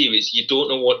new series, you don't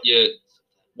know what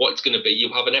it's going to be.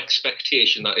 You have an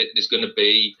expectation that it is going to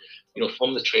be, you know,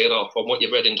 from the trailer or from what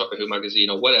you've read in Doctor Who magazine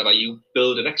or whatever. You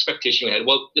build an expectation in your head.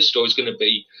 Well, this story's going to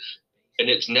be, and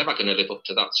it's never going to live up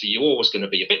to that. So you're always going to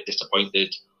be a bit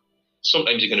disappointed.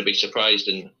 Sometimes you're going to be surprised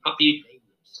and happy.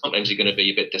 Sometimes you're going to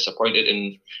be a bit disappointed.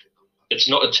 And it's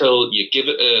not until you give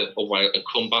it a while and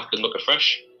come back and look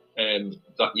afresh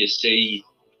that you see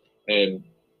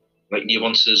like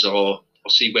nuances or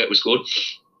see where it was going.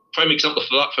 Prime example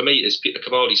for that for me is Peter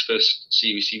Capaldi's first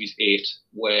series, Series 8,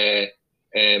 where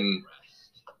I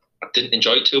didn't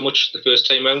enjoy it too much the first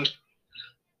time round.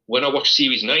 When I watched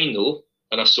Series 9 though,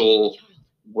 and I saw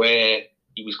where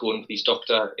he was going with his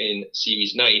Doctor in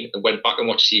Series 9 and went back and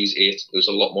watched Series 8, it was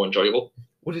a lot more enjoyable.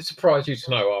 Would it surprise you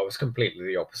to know I was completely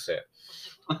the opposite?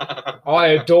 I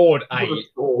adored 8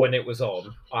 when it was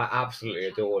on. I absolutely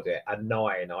adored it. And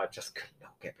 9, I just could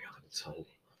not get behind it at all.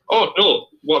 Oh, no.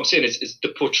 What I'm saying is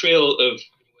the portrayal of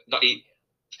that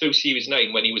through Series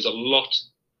 9 when he was a lot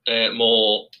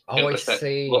more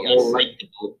empathetic, a lot more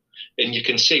likable. And you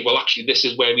can see, well, actually, this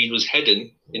is where he was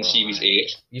heading in Series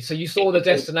 8. So you saw the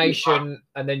destination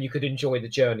and then you could enjoy the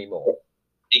journey more.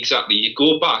 Exactly. You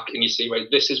go back and you see, right,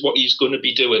 this is what he's going to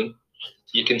be doing.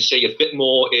 You can see a bit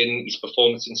more in his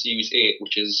performance in Series 8,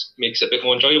 which makes it a bit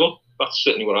more enjoyable. That's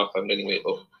certainly what I found anyway.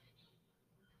 But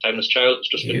Timeless Child, it's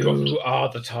just been dropped. You are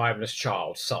the Timeless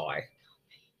Child, Si.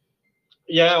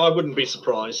 Yeah, I wouldn't be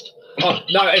surprised. Oh,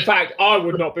 no, in fact, I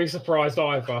would not be surprised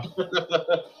either.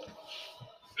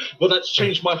 Well, that's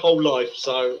changed my whole life,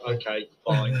 so okay,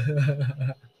 fine.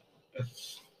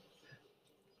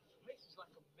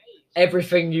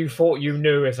 Everything you thought you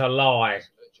knew is a lie,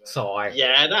 Si.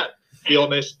 Yeah, that. Be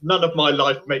honest, none of my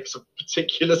life makes a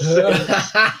particular sense.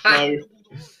 So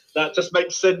that just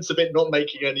makes sense of it not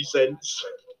making any sense.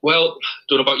 Well,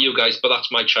 don't know about you guys, but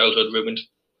that's my childhood ruined.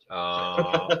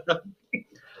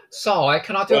 Si,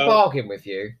 can I do a bargain with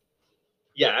you?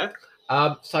 Yeah.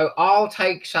 So I'll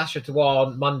take Sasha to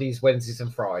on Mondays, Wednesdays,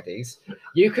 and Fridays.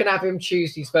 You can have him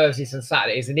Tuesdays, Thursdays, and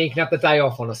Saturdays, and he can have the day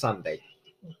off on a Sunday.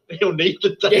 He'll need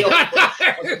the day off.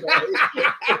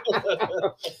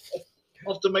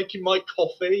 After making my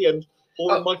coffee and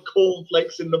pouring my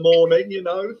cornflakes in the morning, you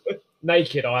know.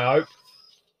 Naked, I hope.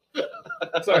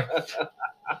 Sorry.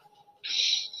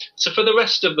 So for the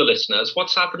rest of the listeners,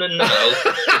 what's happening now?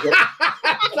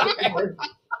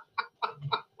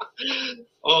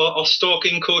 or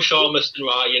stalking Kosharmus and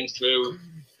Ryan through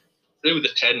the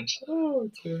tent. Oh,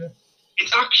 dear.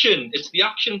 It's action. It's the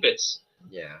action bits.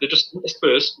 Yeah. They're just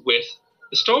interspersed with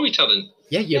the storytelling.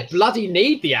 Yeah, you bloody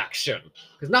need the action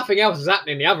because nothing else is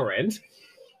happening the other end.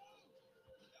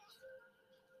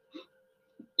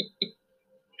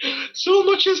 So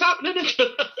much is happening at the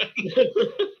other end.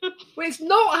 Well, it's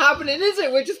not happening, is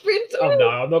it? We're just being told. Oh no,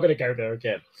 I'm not going to go there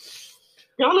again.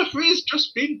 Gallifrey's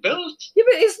just been built. Yeah,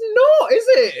 but it's not, is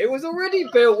it? It was already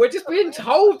built. We're just being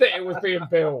told that it was being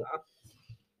built.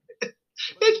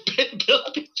 It's been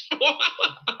built before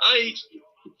our eyes.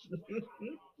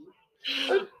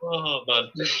 Oh man!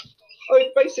 I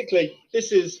mean, basically,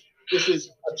 this is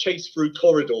a chase through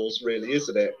corridors, really,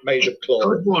 isn't it? Made of cloth.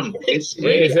 Good one. It's It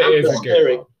really is a good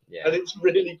atmospheric, one. Yeah. and it's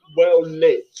really well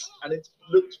lit, and it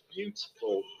looks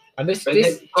beautiful. And this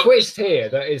twist here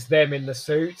that is them in the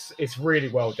suits, it's really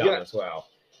well done as well.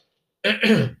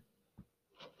 And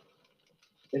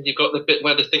you've got the bit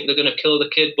where they think they're going to kill the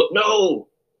kid, but no,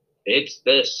 it's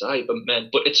the Cybermen.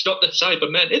 But it's not the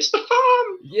Cybermen, it's the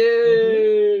farm.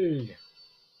 Yay!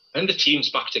 And the team's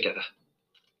back together.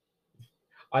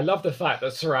 I love the fact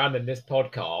that surrounding this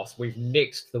podcast, we've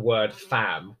nixed the word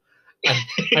fam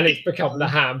and it's become the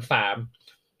ham fam.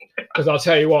 Because I'll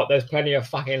tell you what, there's plenty of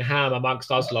fucking ham amongst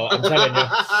us lot, I'm telling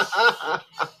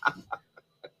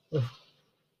you.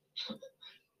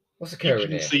 What's occurring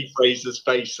here? You can see Fraser's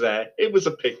face there. It was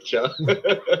a picture.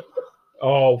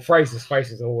 Oh, Fraser's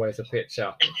face is always a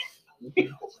picture.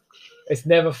 It's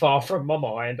never far from my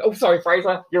mind. Oh, sorry,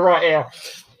 Fraser. You're right here.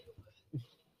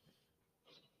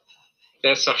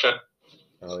 There's Sasha.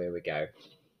 Oh, here we go.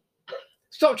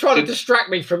 Stop trying to distract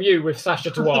me from you with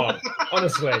Sasha Tuan,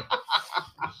 honestly.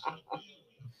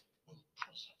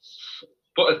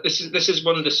 But this is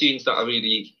one of the scenes that I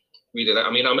really like.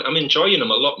 I mean, I'm enjoying them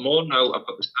a lot more now. I've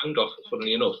got the sound off,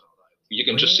 funnily enough. You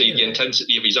can just see the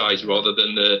intensity of his eyes rather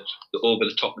than the over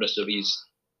the topness of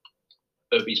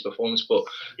his performance. But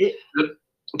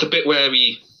the bit where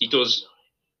he does,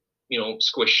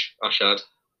 squish Ashad,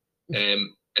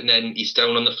 and then he's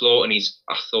down on the floor and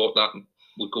I thought that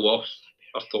would go off.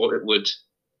 I thought it would,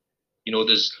 he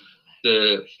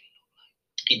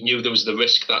knew there was the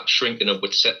risk that shrinking him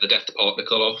would set the death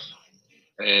particle off.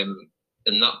 And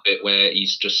that bit where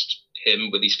he's just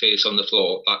him with his face on the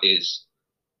floor, that is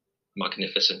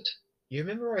magnificent. You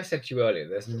remember I said to you earlier,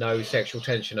 there's no sexual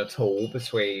tension at all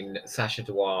between Sacha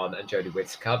Dhawan and Jodie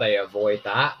Whittaker. They avoid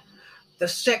that. The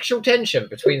sexual tension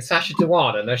between Sacha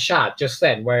Dhawan and Ashad just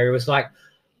then, where he was like,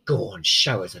 go on,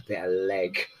 show us a bit of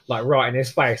leg, like right in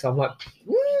his face. I'm like,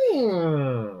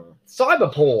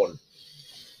 cyber porn.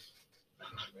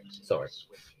 Sorry.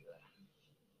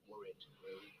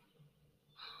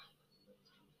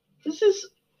 This is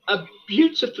a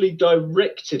beautifully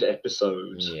directed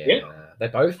episode. Yeah, they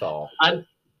both are. And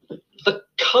the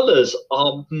colours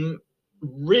are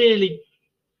really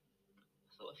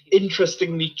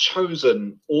interestingly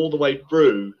chosen all the way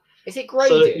through. Is it graded?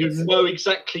 So that you know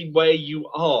exactly where you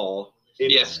are in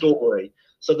the story.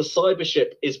 So the cyber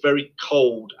ship is very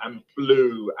cold and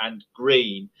blue and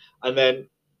green. And then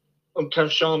on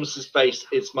Kosharmus's face,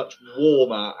 it's much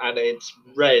warmer and it's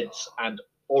reds and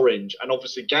orange. And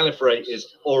obviously Gallifrey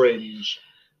is orange,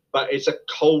 but it's a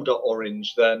colder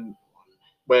orange than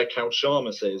where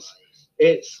Kosharmus is.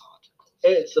 It's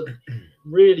a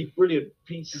really brilliant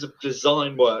pieces of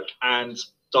design work and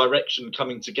direction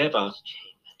coming together.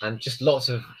 And just lots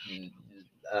of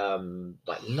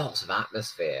lots of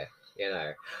atmosphere,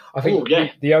 I think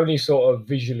the only sort of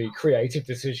visually creative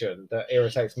decision that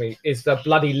irritates me is the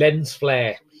bloody lens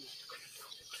flare.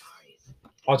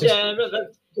 That's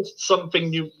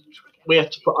something we have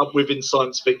to put up with in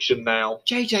science fiction now.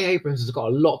 J.J. Abrams has got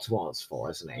a lot to answer for,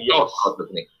 hasn't he? Yes.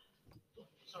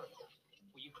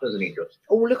 Doesn't he just?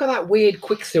 Oh, look at that weird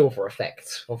Quicksilver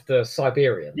effect of the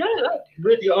Siberian. Yeah, that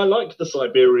really, I like the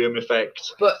Siberium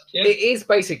effect. But Yeah. it is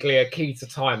basically a key to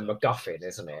time MacGuffin,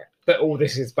 isn't it? That all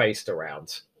this is based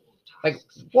around. Like,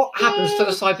 what happens to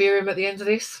the Siberium at the end of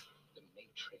this?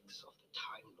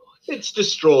 It's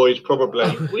destroyed,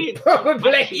 probably.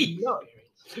 Probably.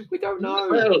 We don't know.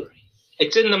 Well,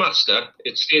 it's in the Master.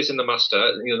 It stays in the Master.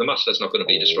 You know, the Master's not going to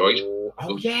be destroyed.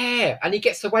 Oh, yeah. And he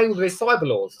gets away with his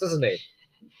Cyberlords, doesn't he?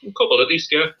 A couple at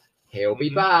least, yeah. He'll be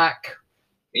back.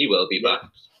 He will be back.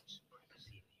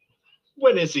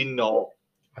 When is he not?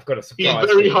 I've got a surprise. He's for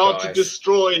very you hard to guys.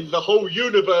 destroy. The whole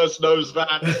universe knows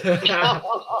that.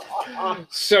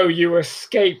 So you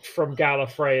escaped from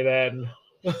Gallifrey then.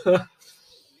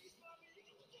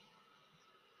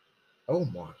 Oh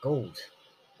my god.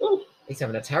 Oh, He's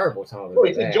having a terrible time.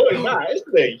 he's enjoying that,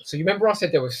 isn't he? So you remember I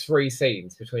said there was 3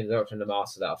 scenes between the Doctor and the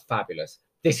Master that are fabulous.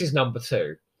 This is number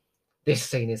 2. This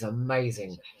scene is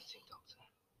amazing.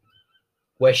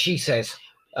 Where she says,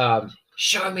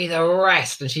 show me the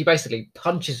rest. And she basically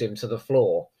punches him to the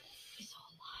floor. It's all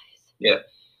lies. Yeah.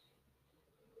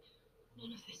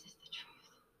 None of this is the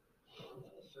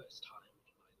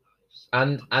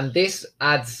truth. And this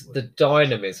adds the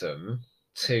dynamism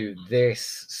to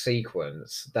this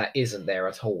sequence that isn't there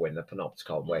at all in the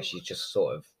Panopticon, where she's just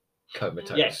sort of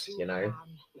comatose, Yes. you know?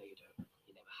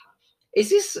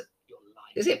 Is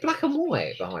it black and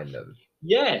white behind them?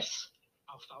 Yes.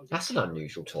 That's an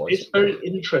unusual choice. It's very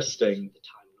interesting.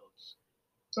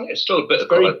 It's still a bit It's of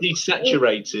very colour.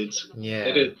 desaturated. Yeah.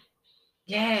 It is.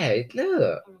 Yeah,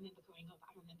 look. I remember growing up.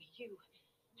 I remember you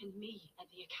and me at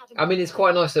the academy. I mean, it's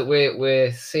quite nice that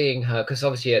we're seeing her, because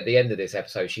obviously at the end of this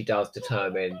episode, she does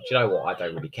determine, do you know what, I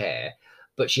don't really care.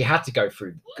 But she had to go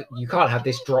through, you can't have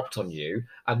this dropped on you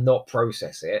and not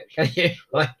process it, can you?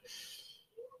 But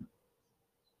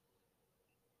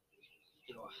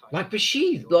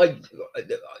she,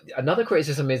 another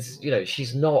criticism is, you know,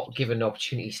 she's not given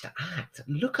opportunities to act.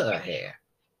 Look at her hair.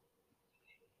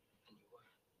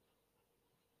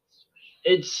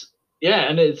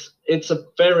 And it's a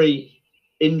very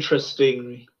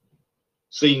interesting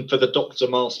scene for the Doctor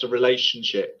Master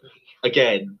relationship.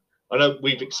 Again, I know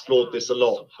we've explored this a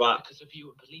lot, but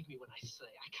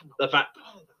the fact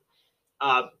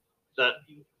that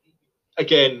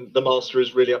again the Master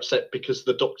is really upset because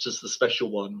the Doctor's the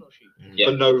special one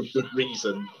for no good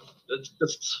reason. It's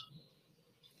just...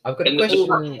 I've got a And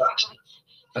question.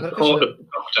 the part of the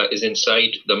Doctor is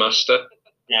inside the Master.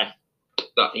 Yeah.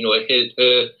 That, you know,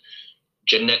 her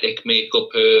genetic makeup,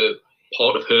 her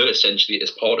part of her essentially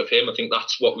is part of him. I think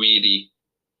that's what really,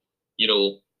 you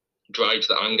know, drives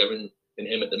the anger in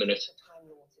him at the minute.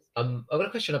 I've got a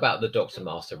question about the Doctor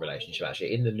Master relationship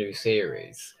actually in the new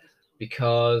series,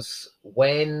 because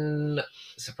when,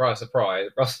 surprise, surprise,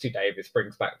 Rusty Davis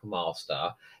brings back the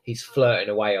Master, he's flirting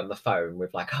away on the phone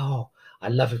with like, oh, I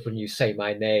love it when you say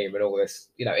my name and all this.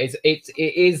 You know,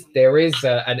 there is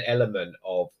an element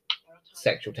of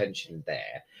sexual tension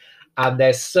there. And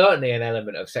there's certainly an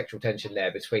element of sexual tension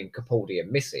there between Capaldi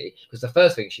and Missy, because the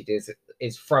first thing she does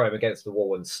is throw him against the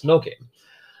wall and snog him.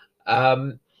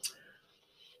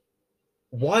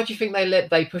 Why do you think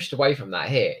they pushed away from that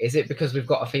here? Is it because we've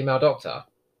got a female Doctor?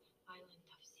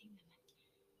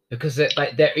 Because it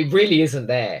really isn't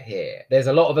there here. There's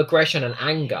a lot of aggression and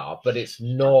anger, but it's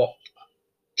not.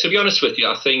 To be honest with you,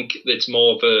 I think it's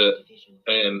more of a,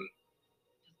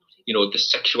 you know, the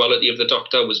sexuality of the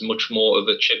Doctor was much more of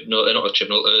a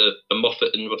a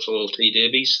Moffat and Russell T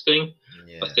Davies thing.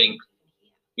 Yeah. I think,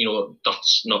 you know,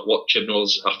 that's not what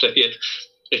Chibnall's after here.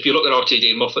 If you look at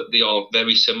RTD and Moffat, they are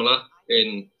very similar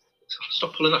in.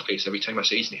 Stop pulling that face every time I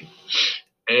say his name.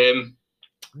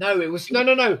 No, it was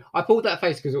no. I pulled that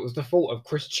face because it was the fault of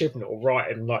Chris Chibnall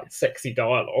writing like sexy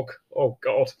dialogue. Oh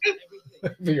God,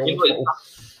 be awful.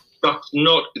 That's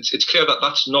not. It's clear that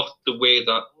that's not the way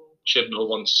that Chibnall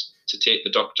wants to take the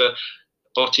Doctor.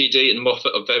 RTD and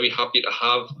Moffat are very happy to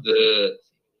have the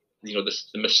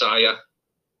Messiah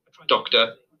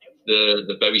Doctor,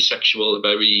 the very sexual, the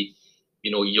very,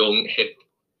 you know, young, hip,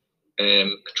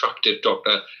 attractive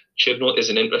Doctor. Chibnall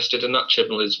isn't interested in that.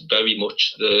 Chibnall is very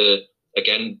much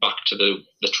again back to the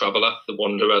traveller, the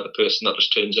wanderer, the person that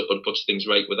just turns up and puts things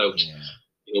right without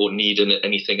you know, needing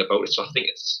anything about it. So I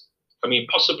think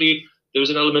possibly there was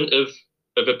an element of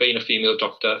it being a female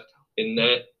Doctor in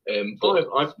there. But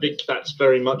I think that's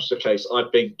very much the case. I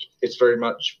think it's very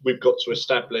much we've got to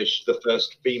establish the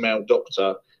first female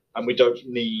Doctor, and we don't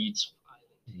need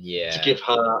to give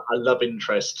her a love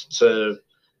interest to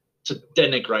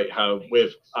denigrate her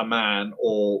with a man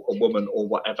or a woman or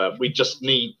whatever. We just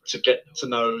need to get to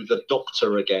know the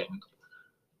Doctor again.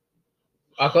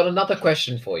 I've got another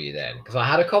question for you then, because I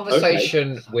had a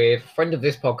conversation with a friend of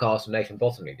this podcast, Nathan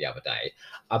Bottomley, the other day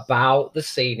about the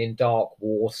scene in Dark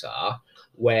Water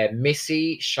where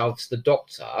Missy shoves the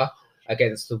Doctor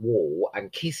against the wall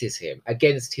and kisses him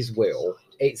against his will.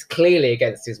 It's clearly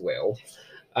against his will.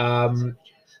 Now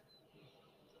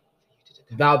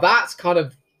that's kind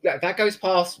of that goes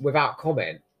past without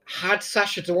comment. Had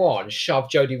Sacha Dhawan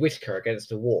shoved Jodie Whittaker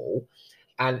against a wall,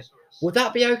 and would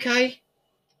that be okay?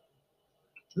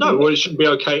 No, well, it shouldn't be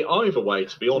okay either way,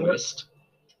 to be honest.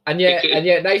 And yet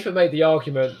Nathan made the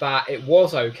argument that it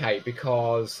was okay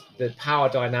because the power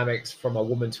dynamics from a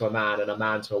woman to a man and a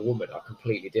man to a woman are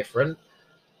completely different.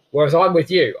 Whereas I'm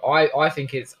with you. I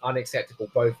think it's unacceptable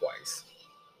both ways.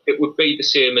 It would be the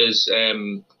same as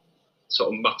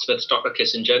sort of Matt Smith's Doctor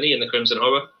kissing Jenny in The Crimson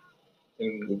Horror.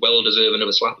 Well deserving of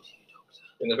a slap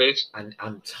in the face. And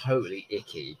totally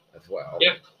icky as well.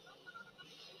 Yeah.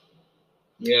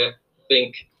 Yeah, I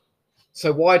think.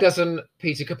 So why doesn't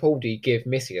Peter Capaldi give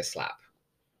Missy a slap?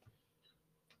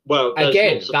 Well,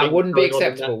 again, that wouldn't be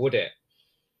acceptable, would it?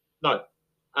 No.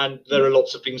 And there are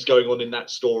lots of things going on in that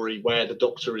story where the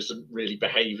Doctor isn't really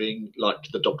behaving like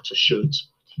the Doctor should,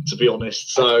 to be honest.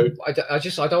 So I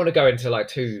don't want to go into like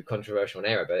too controversial an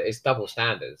area, but it's double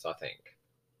standards, I think.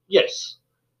 Yes.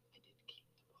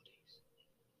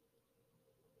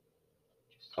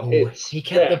 Oh, he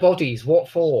kept the bodies. What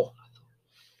for?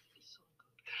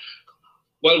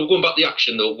 Well, we're going back to the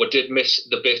action though. We did miss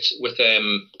the bit with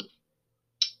the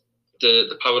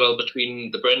parallel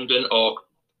between the Brendan arc,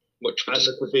 which and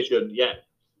the division, yeah,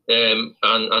 and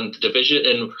the division.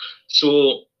 And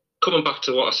so coming back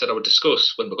to what I said I would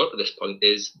discuss when we got to this point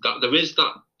is that there is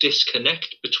that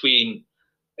disconnect between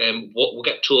what we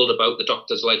get told about the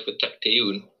Doctor's life with Tech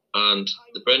Taeun and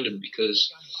the Brendan,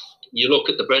 because you look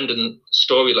at the Brendan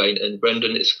storyline and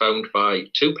Brendan is found by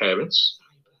two parents.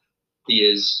 He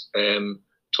is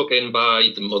took in by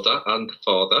the mother and the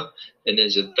father, and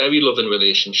there's a very loving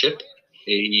relationship.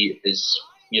 He is,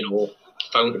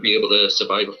 found to be able to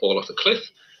survive a fall off a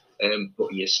cliff, but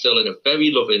he is still in a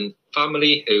very loving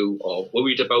family who are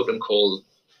worried about him, call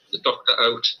the Doctor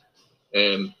out.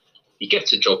 He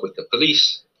gets a job with the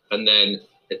police, and then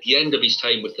at the end of his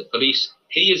time with the police,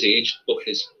 he is aged, but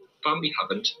his family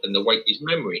haven't, and they wipe his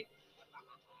memory.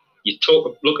 You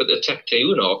look at the Tech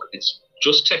Taeun arc, it's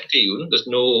just Tech Taeun, there's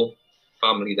no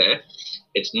family there.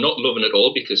 It's not loving at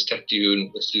all because Tech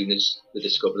Taeun, as soon as they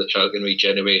discover the child can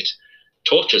regenerate,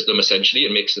 tortures them essentially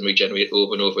and makes them regenerate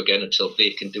over and over again until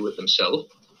they can do it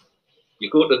themselves.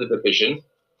 You go to the division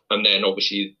and then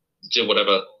obviously do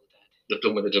whatever they've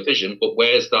done with the division, but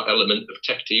where's that element of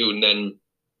Tech Taeun then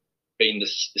being the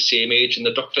same age and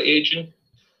the Doctor aging?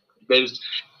 There's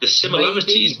the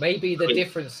similarities. Maybe the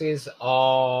differences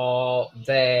are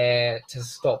there to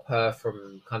stop her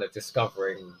from kind of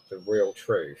discovering the real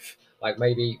truth. Like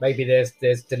maybe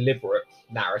there's deliberate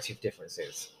narrative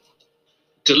differences.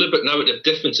 Deliberate narrative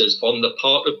differences on the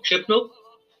part of Chibnall?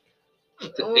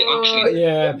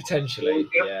 Yeah, potentially.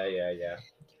 Yeah.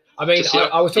 I mean,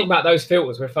 I was talking about those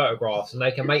filters with photographs, and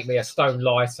they can make me a stone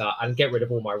lighter and get rid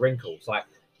of all my wrinkles. Like,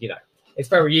 it's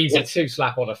very easy to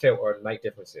slap on a filter and make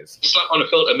differences. Slap on a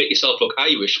filter and make yourself look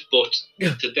Irish, but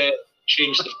to then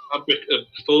change the fabric of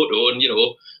the photo and,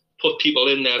 put people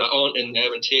in there that aren't in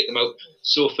there and take them out.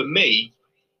 So for me,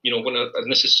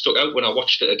 and this has stuck out when I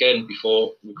watched it again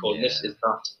before recording this, is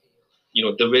that,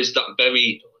 there is that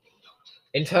very...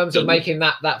 In terms of making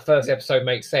that first episode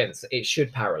make sense, it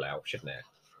should parallel, shouldn't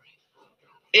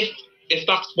it? If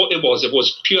that's what it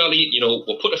was purely,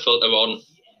 we'll put a filter on,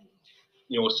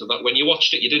 so that when you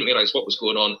watched it, you didn't realise what was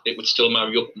going on. It would still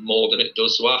marry up more than it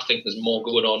does. So I think there's more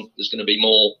going on. There's going to be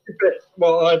more.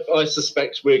 Well, I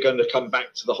suspect we're going to come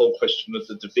back to the whole question of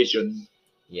the division.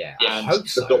 Yeah, and I hope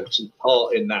so. The Doctor's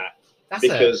part in that.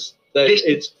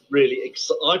 It's really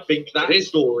I think that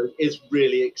story is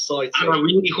really exciting. And I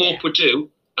really hope we do.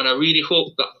 And I really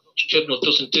hope that Chibnall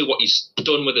doesn't do what he's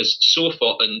done with his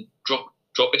sofa and drop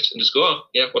it and just go, oh,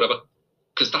 yeah, whatever.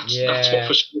 Because that's what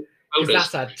frustrates.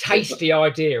 That's a tasty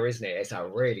idea, isn't it? It's a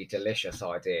really delicious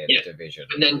idea, the division.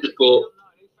 And then just go,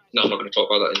 no, I'm not going to talk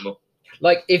about that anymore.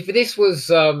 Like, if this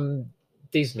was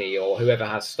Disney or whoever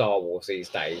has Star Wars these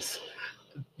days,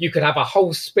 you could have a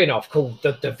whole spin-off called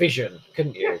The Division,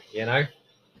 couldn't you? Yep.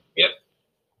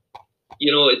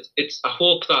 It's. I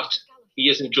hope that he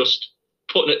isn't just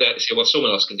putting it there to say, well,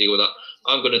 someone else can deal with that.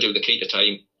 I'm going to do the key to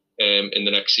time in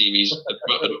the next series and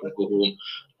wrap it up and go home.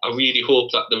 I really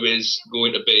hope that there is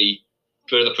going to be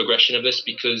further progression of this,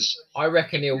 because I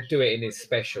reckon he'll do it in his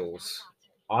specials.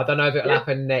 I don't know if it'll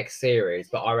happen next series,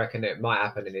 but I reckon it might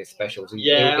happen in his specials.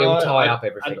 He'll tie up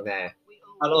everything there.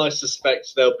 And I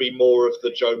suspect there'll be more of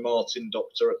the Joe Martin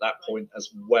Doctor at that point as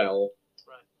well,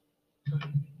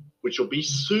 which will be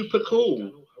super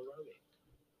cool.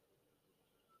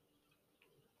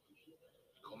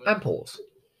 And pause.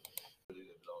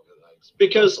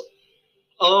 Because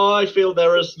I feel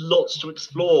there is lots to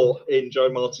explore in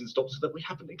Joe Martin's Doctor that we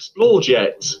haven't explored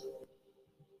yet.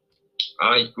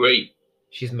 I agree.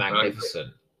 She's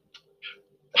magnificent.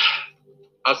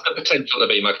 Has the potential to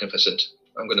be magnificent,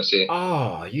 I'm going to say.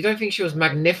 Oh, you don't think she was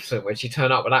magnificent when she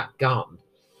turned up with that gun?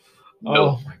 No.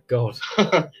 Oh my god.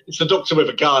 It's the Doctor with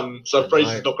a gun, so I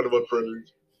Frazer's know. not going to approve.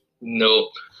 No.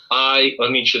 I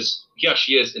mean, she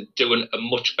is doing a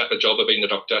much better job of being the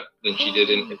Doctor than she did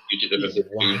in Fugitive of the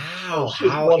Lagoon. Wow, She's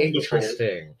how wonderful.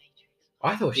 interesting.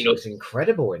 I thought she You know- was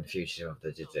incredible in Fugitive of the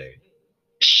Lagoon.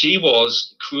 She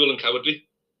was cruel and cowardly.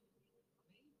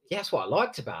 Yeah, that's what I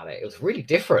liked about it. It was really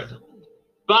different.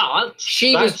 But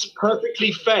She that's was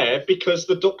perfectly fair because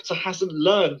the Doctor hasn't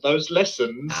learned those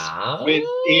lessons Ah. with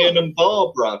Ian and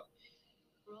Barbara.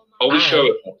 Are we And-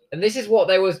 sure? And this is what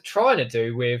they were trying to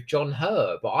do with John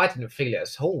Hurt, but I didn't feel it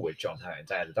at all with John Hurt and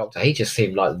Day of the Doctor. He just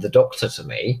seemed like the Doctor to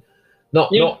me. Not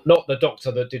the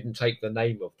Doctor that didn't take the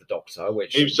name of the Doctor,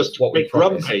 which He was just what a we bit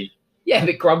promised. grumpy. Yeah, a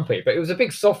bit grumpy, but it was a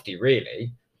big softy,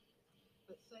 really.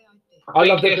 I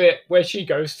love the bit where she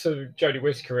goes to Jodie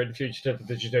Whittaker in Fugitive of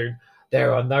the Lagoon.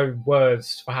 There are no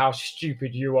words for how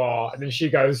stupid you are. And then she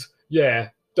goes, yeah,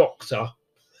 Doctor.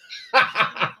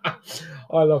 I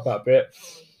love that bit.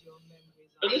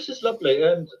 And this is lovely.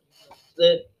 And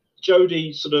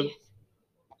Jodie sort of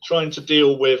trying to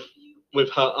deal with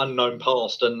her unknown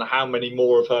past and how many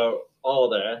more of her are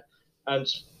there. And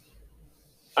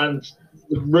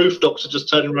the Roof Doctor just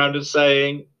turning around and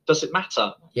saying, does it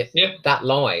matter? Yeah. That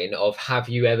line of have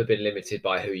you ever been limited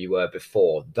by who you were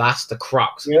before? That's the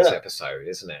crux of this episode,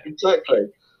 isn't it?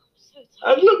 Exactly.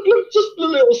 And look, just the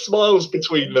little smiles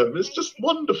between them. It's just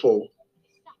wonderful.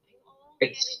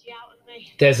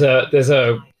 There's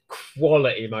a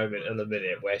quality moment in a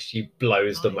minute where she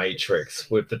blows the Matrix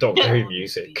with the Doctor Who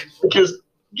music. Because,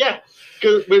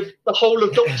 with the whole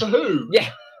of Doctor Who. Yeah.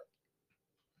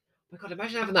 Oh my God,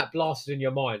 imagine having that blasted in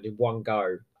your mind in one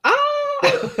go. Ah!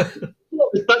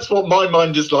 That's what my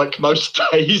mind is like most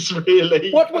days,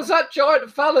 really. What was that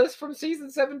giant phallus from season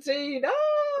 17?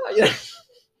 Ah! Yeah.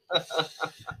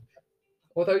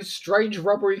 Or those strange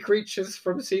rubbery creatures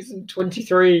from season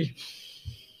 23.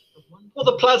 Or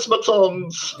the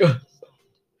plasmatons.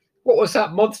 What was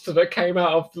that monster that came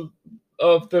out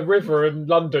of the river in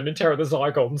London in Terror of the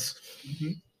Zygons?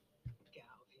 Mm-hmm.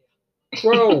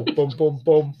 Crow, boom, boom,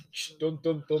 boom, dun,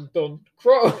 dun, dun, dun,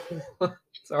 crow.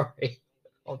 Sorry,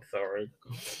 I'm sorry.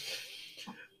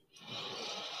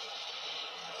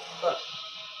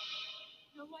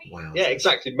 Wow. Yeah,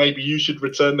 exactly. Maybe you should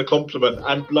return the compliment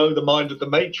and blow the mind of the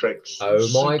Matrix. Oh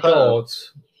my Superb. God.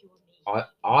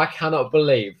 I cannot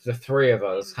believe the three of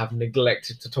us have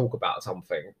neglected to talk about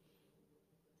something.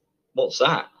 What's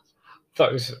that?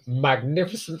 Those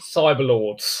magnificent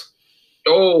cyberlords.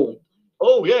 Oh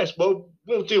yes. Well,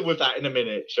 we'll deal with that in a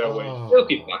minute, shall we? We'll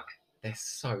be back. They're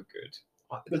so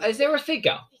good. Is there a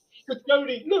figure? But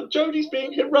Jodie's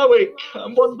being heroic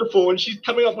and wonderful, and she's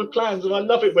coming up with plans, and I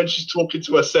love it when she's talking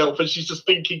to herself and she's just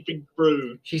thinking things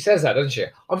through. She says that, doesn't she?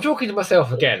 I'm talking to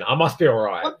myself again. I must be all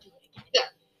right. Yeah.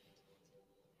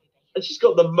 And she's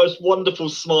got the most wonderful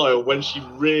smile when she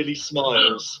really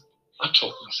smiles. I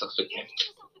talk to myself again.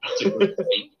 That's a good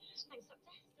thing.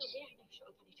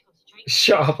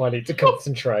 Shut up, I need to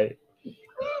concentrate.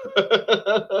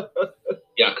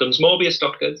 Yeah, comes Morbius,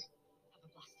 Doctors.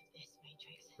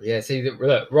 Yeah, see,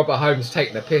 look, Robert Holmes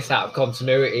taking the piss out of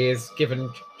continuity is giving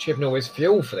Chibnall his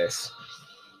fuel for this.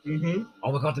 Mm-hmm.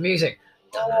 Oh my God, the music.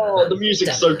 Oh, the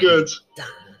music's so good.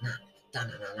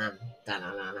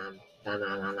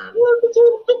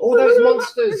 All those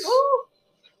monsters.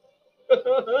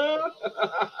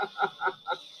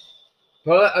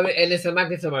 Well, I mean, and it's a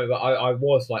magneto moment, but I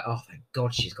was like, oh, thank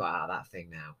God she's got out of that thing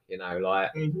now. You know,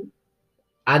 like,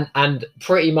 and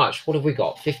pretty much, what have we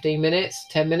got? 15 minutes?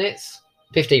 10 minutes?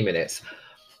 15 minutes.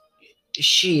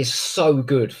 She is so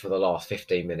good for the last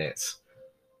 15 minutes.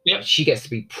 Yeah. She gets to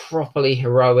be properly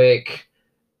heroic.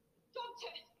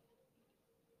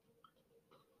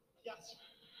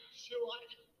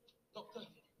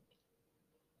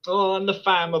 Oh, and the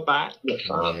fam are back. Yeah,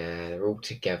 they're all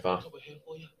together.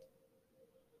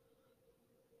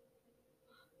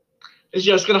 Is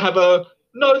just going to have a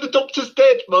no, the Doctor's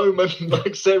dead moment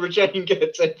like Sarah Jane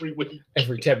gets every week.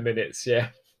 Every 10 minutes, yeah.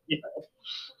 Yeah.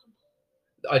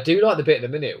 I do like the bit in a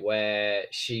minute where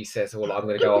she says, well, I'm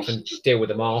going to go off and deal with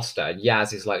the Master. And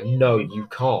Yaz is like, no, you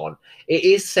can't. It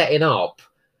is setting up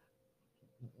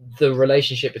the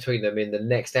relationship between them in the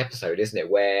next episode, isn't it?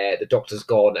 Where the Doctor's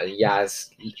gone and Yaz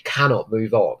cannot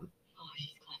move on. Oh,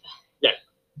 she's clever. Yeah.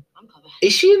 I'm clever.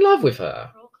 Is she in love with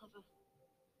her? We're all clever.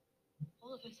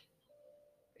 All of us.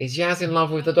 Is Yaz in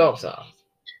love with the Doctor?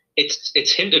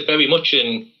 It's hinted very much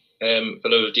in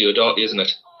Hello, Diodati, isn't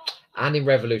it? And in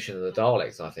Revolution of the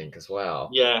Daleks, I think, as well.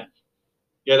 Yeah.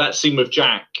 Yeah, that scene with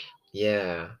Jack,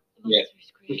 Yeah. Yeah.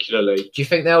 particularly. Do you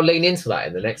think they'll lean into that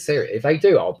in the next series? If they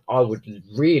do, I would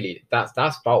really.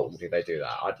 That's bold if they do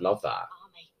that. I'd love that.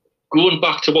 Going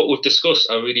back to what we've discussed,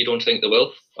 I really don't think they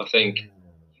will. I think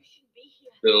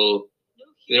they'll,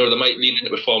 they might lean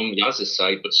into it from Yaz's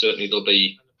side, but certainly there'll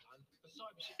be,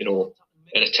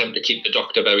 an attempt to keep the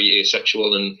Doctor very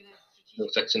asexual and no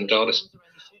sex in the TARDIS.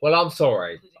 Well, I'm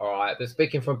sorry. All right, but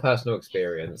speaking from personal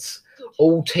experience,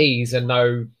 all teas and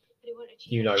no,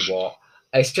 you know what?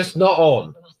 It's just not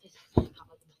on.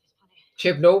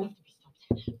 Chibnall,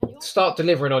 start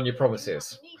delivering on your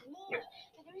promises.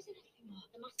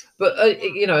 But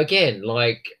again,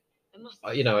 like,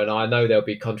 and I know there'll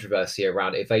be controversy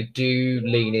around it. If they do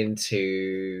lean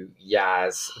into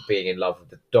Yaz being in love with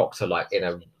the Doctor, like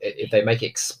if they make it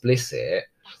explicit,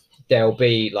 there'll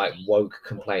be like woke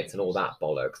complaints and all that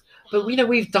bollocks. But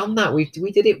we've done that. We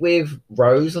did it with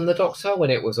Rose and the Doctor when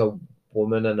it was a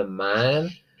woman and a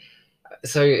man.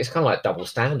 So it's kind of like double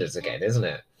standards again, isn't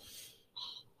it?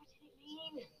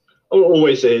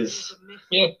 Always is.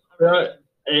 Yeah. Right.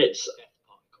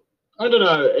 I don't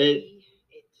know.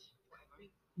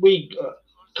 We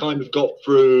kind of got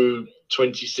through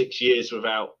 26 years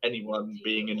without anyone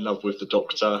being in love with the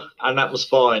Doctor, and that was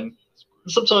fine.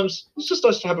 Sometimes it's just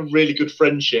nice to have a really good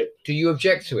friendship. Do you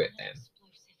object to it then?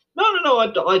 No,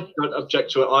 I don't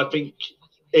object to it. I think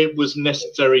it was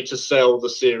necessary to sell the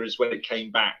series when it came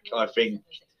back. I think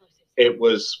it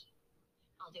was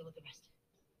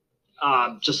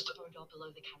just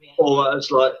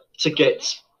almost like to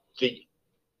get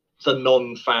the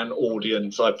non-fan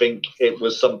audience. I think it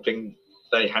was something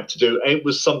they had to do. It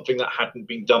was something that hadn't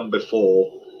been done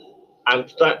before,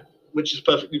 and which is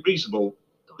perfectly reasonable.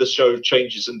 The show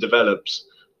changes and develops,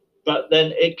 but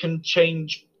then it can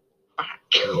change back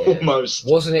almost.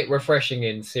 Wasn't it refreshing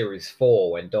in series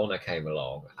 4 when Donna came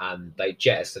along and they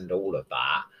jettisoned all of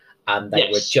that and they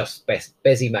were just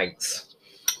busy mates?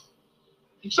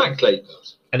 Exactly.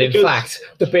 And in fact,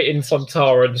 the bit in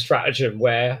Sontaran and Stratagem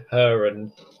where her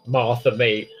and Martha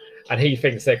meet and he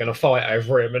thinks they're going to fight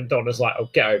over him and Donna's like, oh,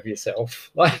 get over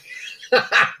yourself. Like,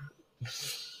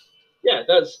 yeah,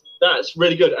 that's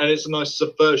really good, and it's a nice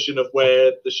subversion of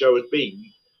where the show had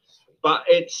been. But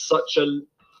it's such a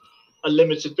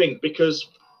limited thing because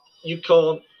you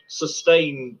can't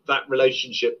sustain that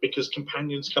relationship because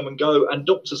companions come and go and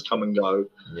Doctors come and go.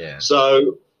 Yeah.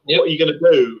 So what are you going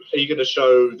to do? Are you going to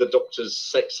show the Doctor's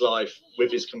sex life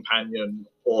with his companion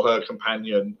or her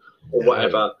companion or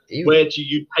whatever? Where do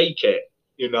you take it?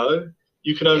 You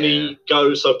can only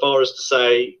go so far as to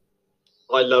say,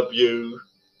 I love you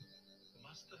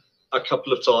a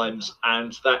couple of times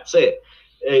and that's it.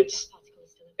 It's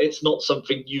not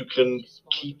something you can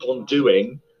keep on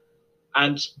doing.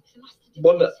 And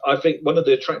I think one of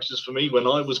the attractions for me when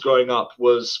I was growing up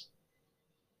was,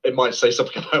 it might say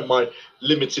something about my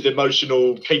limited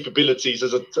emotional capabilities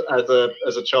as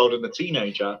a child and a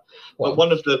teenager. But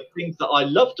one of the things that I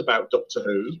loved about Doctor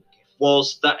Who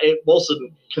was that it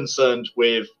wasn't concerned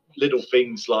with little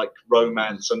things like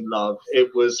romance and love.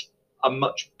 It was a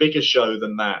much bigger show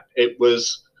than that. It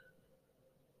was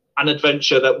an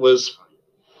adventure that was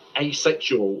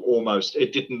asexual almost.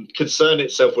 It didn't concern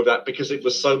itself with that because it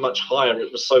was so much higher.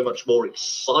 It was so much more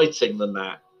exciting than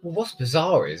that. Well, what's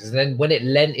bizarre is then when it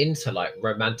lent into like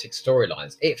romantic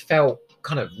storylines, it felt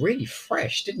kind of really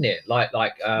fresh, didn't it? Like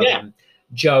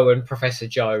Joe and Professor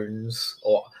Jones,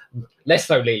 or less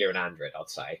so Leela and Andred, I'd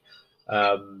say.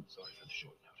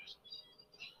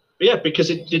 Yeah, because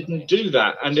it didn't do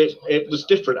that, and it was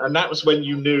different, and that was when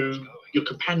you knew your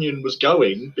companion was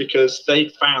going because they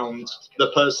found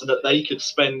the person that they could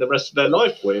spend the rest of their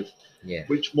life with,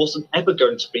 which wasn't ever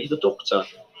going to be the Doctor.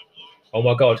 Oh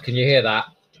my God, can you hear that?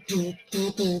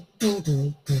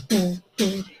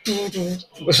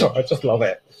 Sorry, I just love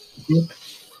it.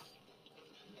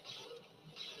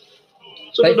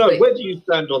 So, where do you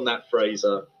stand on that,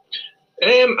 Frazer?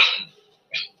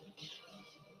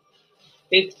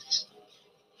 It's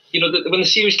when the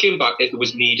series came back, it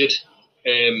was needed,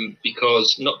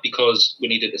 not because we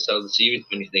needed to sell the series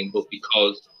or anything, but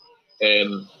because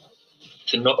to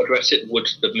not address it would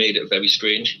have made it very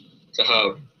strange to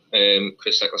have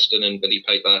Chris Eccleston and Billy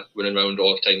Piper running around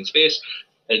all time and space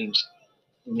and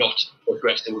not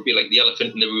address it. Would be like the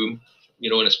elephant in the room,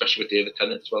 and especially with David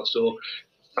Tennant as well. So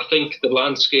I think the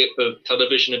landscape of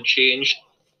television had changed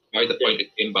by the point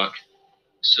it came back.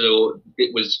 So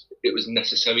it was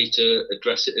necessary to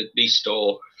address it at least,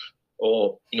 or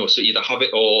so either have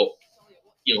it or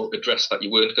address that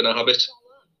you weren't going to have it.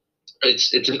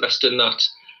 It's interesting that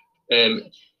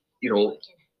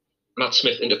Matt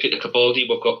Smith into Peter Capaldi,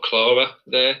 we've got Clara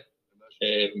there,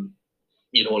 and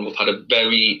we've had a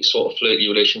very sort of flirty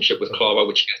relationship with Clara,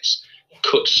 which gets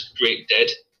cut straight dead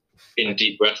in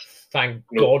Deep Breath. Thank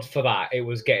God for that. It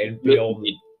was getting beyond.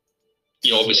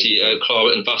 Obviously,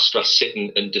 Clara and Vastra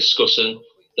sitting and discussing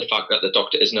the fact that the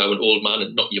Doctor is now an old man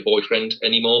and not your boyfriend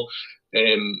anymore.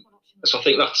 So I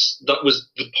think that was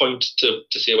the point to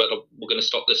say, well, we're going to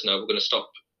stop this now. We're going to stop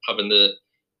having the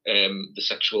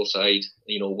sexual side.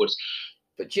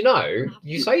 But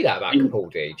you say that about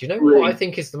Capaldi. Do you know what I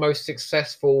think is the most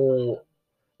successful,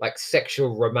 like,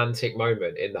 sexual romantic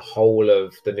moment in the whole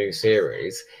of the new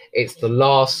series? It's the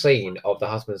last scene of The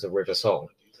Husbands of River Song.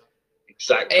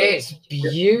 Exactly. It's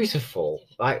beautiful.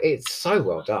 Like, it's so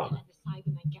well done.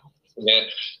 Yeah,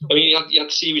 I mean, you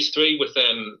had series 3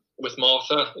 with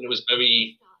Martha, and it was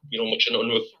very, much an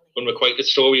unrequited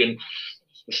story. And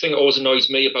the thing that always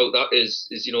annoys me about that is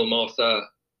Martha,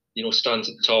 stands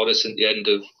at the TARDIS at the end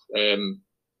of,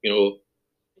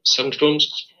 Seven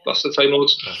Drums. That's the Time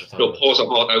Lords. Pours her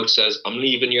heart out, says, "I'm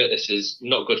leaving you. This is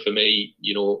not good for me.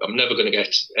 I'm never going to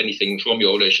get anything from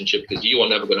your relationship because you are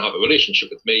never going to have a relationship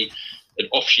with me." And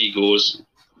off she goes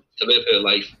to live her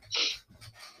life.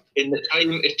 In the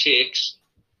time it takes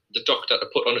the Doctor to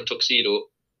put on a tuxedo,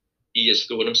 he is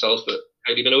throwing himself at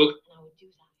Kylie Minogue.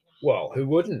 Well, who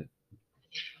wouldn't?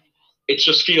 It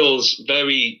just feels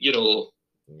very, Yeah,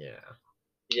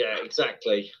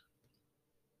 exactly.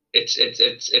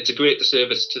 It's a great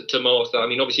disservice to Martha. I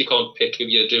mean, obviously you can't pick who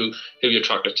you're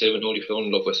attracted to and who you fall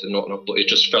in love with and whatnot, but it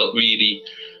just felt really,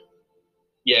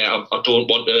 I don't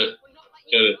want a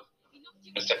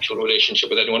sexual relationship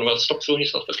with anyone. Well, stop throwing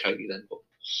yourself at Kylie then. But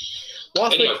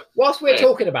whilst we're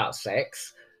talking about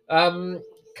sex, can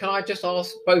I just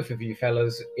ask both of you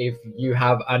fellas if you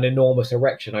have an enormous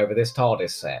erection over this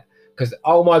TARDIS set? Because,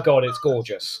 oh my God, it's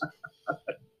gorgeous.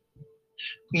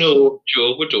 No,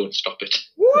 Joe, we don't stop it.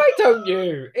 Why don't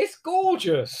you? It's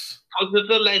gorgeous. Because of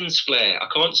the lens flare. I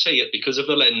can't say it because of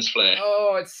the lens flare.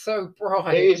 Oh, it's so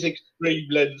bright. It is extreme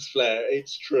lens flare.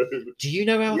 It's true. Do you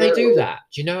know how they do that?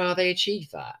 Do you know how they achieve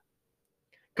that?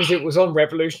 Because it was on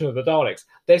Revolution of the Daleks.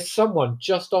 There's someone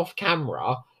just off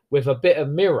camera with a bit of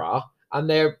mirror and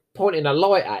they're pointing a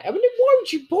light at it. I mean, why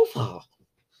would you bother?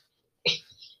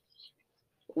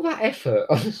 All that effort,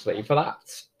 honestly, for that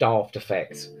daft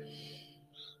effect.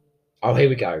 Oh, here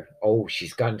we go. Oh,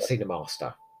 she's going to see the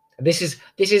Master. And this is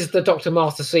the Dr.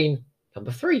 Master scene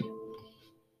number 3.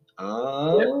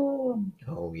 Oh.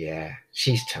 Oh, yeah.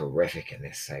 She's terrific in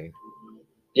this scene.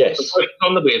 Yes.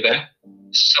 On the way there,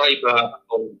 Cyber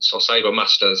or Cyber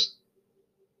Masters.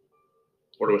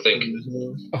 What do we think?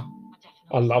 Oh,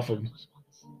 I love them.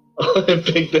 I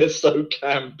think they're so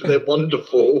camp. They're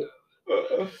wonderful.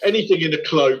 Anything in a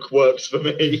cloak works for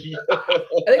me.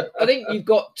 I think you've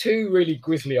got 2 really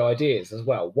grisly ideas as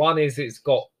well. One is it's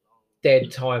got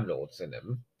dead Time Lords in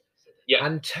them. Yeah.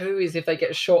 And 2 is if they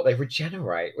get shot, they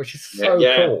regenerate, which is so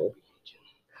cool.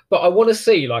 But I want to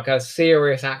see like a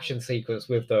serious action sequence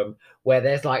with them where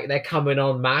there's like they're coming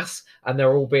en masse and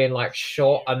they're all being like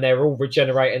shot and they're all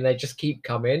regenerating and they just keep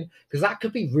coming, because that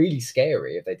could be really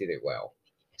scary if they did it well.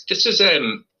 This is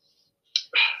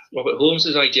Robert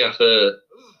Holmes' idea for the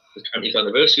 20th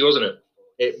anniversary, wasn't it?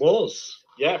 It was.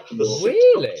 Yeah, for the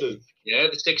Really? 6 Doctors. Yeah,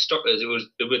 the 6 Doctors.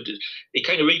 He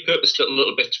kind of repurposed it a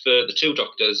little bit for the 2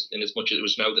 Doctors, in as much as it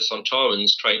was now the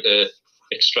Sontarans trying to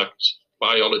extract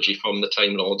biology from the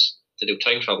Time Lords to do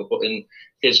time travel. But in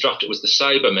his draft, it was the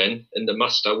Cybermen and the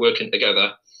Master working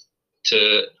together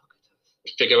to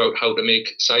figure out how to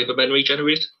make Cybermen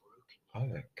regenerate. Oh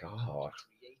my God.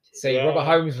 See, Robert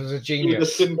Holmes was a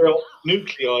genius. The symbiote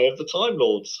nuclei of the Time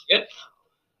Lords. Yeah.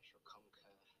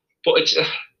 But it's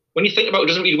when you think about it, it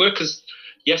doesn't really work because,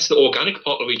 yes, the organic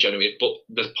part will regenerate, but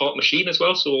the part machine as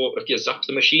well. So if you zap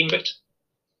the machine bit.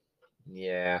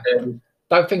 Yeah.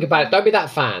 Don't think about it. Don't be that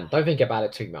fan. Don't think about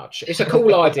it too much. It's a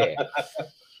cool idea.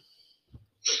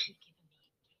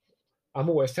 I'm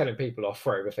always telling people off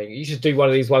for everything. You should do one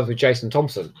of these ones with Jason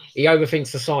Thompson. He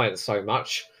overthinks the science so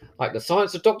much. Like the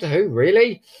science of Doctor Who,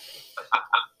 really?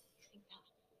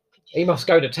 He must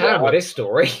go to town with this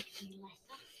story.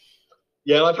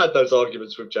 Yeah, I've had those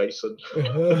arguments with Jason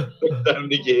down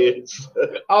the years.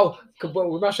 Oh, well,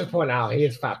 we must just point out he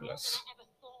is fabulous.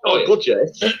 Oh, God,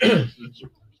 yes.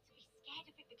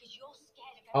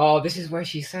 Oh, this is where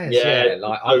she says,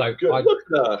 like, I don't. Look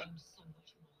at her.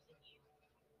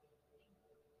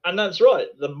 And that's right.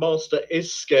 The Master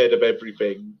is scared of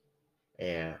everything.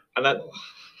 Yeah. And that...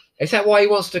 Is that why he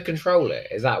wants to control it?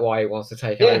 Is that why he wants to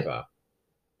take over?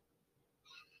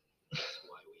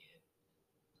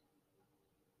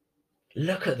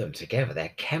 Look at them together.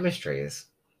 Their chemistry is...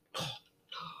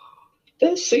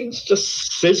 Their scenes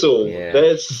just sizzle. Yeah.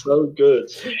 They're so good.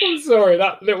 I'm sorry,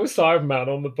 that little Cyberman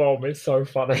on the bomb is so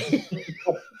funny.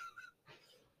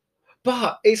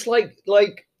 But it's like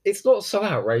it's not so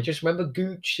outrageous. Remember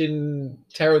Gooch in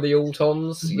Terror of the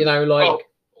Autons? You know, like... Oh.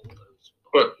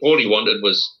 But all he wanted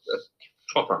was a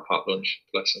proper hot lunch.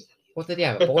 Bless him. What did he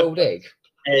have? A boiled egg?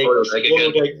 Boiled egg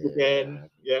eggs again.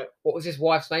 Yeah. What was his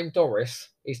wife's name? Doris.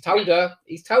 He's told her,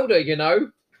 you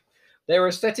know. They're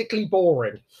aesthetically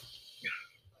boring.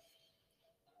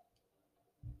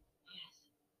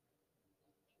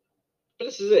 But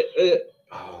this is it.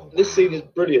 This scene is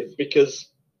brilliant because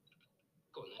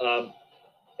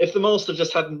if the Master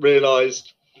just hadn't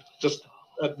realised, just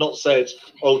had not said,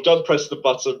 "Oh, don't press the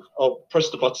button," or "Press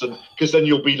the button," because then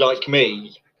you'll be like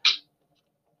me,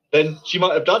 then she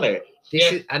might have done it.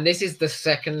 This is the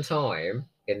second time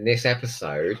in this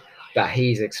episode that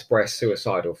he's expressed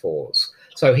suicidal thoughts.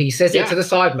 So he says it to the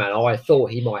Sideman, "Oh, I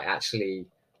thought he might actually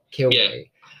kill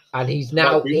me," and he's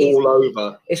now all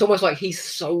over. It's almost like he's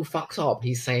so fucked up.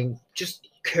 He's saying, "Just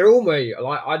kill me!"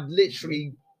 Like I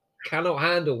literally cannot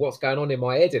handle what's going on in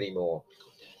my head anymore.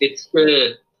 It's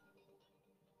the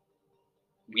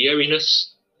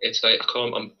weariness. It's like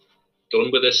I'm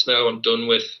done with this now. I'm done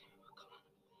with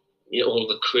all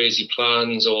the crazy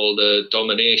plans, all the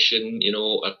domination.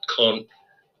 I can't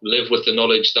live with the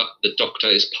knowledge that the Doctor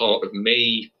is part of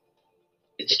me.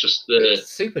 It's just it's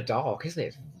super dark, isn't it?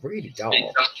 It's really dark. The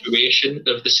exaggeration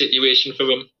of the situation for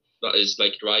him that is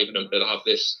like driving him to have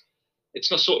this.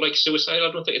 It's not sort of like suicide.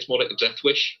 I don't think it's more like a death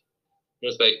wish.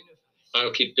 It's like,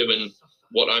 I'll keep doing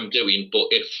what I'm doing, but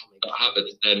if that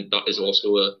happens, then that is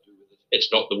also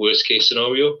it's not the worst case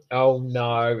scenario. Oh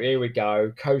no, here we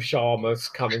go. Ko-Sharma's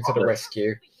coming to the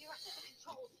rescue.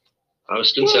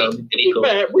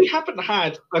 We haven't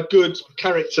had a good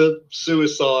character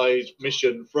suicide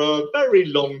mission for a very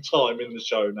long time in the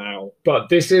show now. But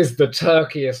this is the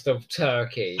turkiest of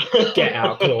turkey get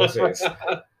out clauses.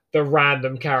 The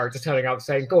random character turning up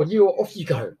saying, "Go on, off you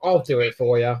go. I'll do it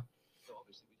for you."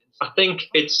 I think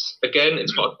it's what I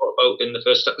talked about in the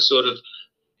first episode of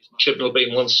Chibnall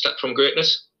being one step from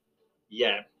greatness.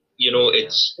 Yeah.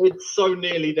 It's so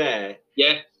nearly there.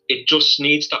 Yeah, it just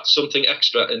needs that something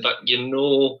extra, and that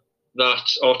that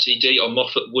RTD or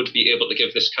Moffat would be able to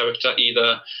give this character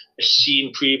either a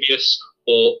scene previous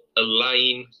or a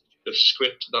line of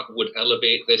script that would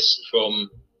elevate this from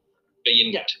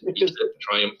being to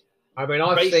triumph. I mean,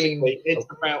 I've seen... It's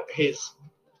about his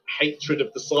hatred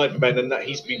of the Cybermen and that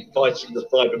he's been fighting the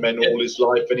Cybermen all his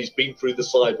life and he's been through the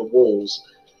cyber wars,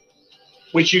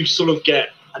 which you sort of get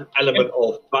an element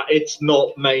of, but it's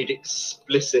not made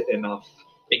explicit enough.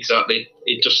 Exactly.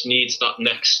 It just needs that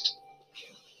next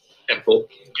step up.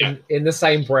 Yeah. In the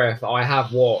same breath, I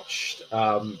have watched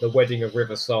The Wedding of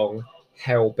River Song,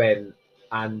 Hellbent,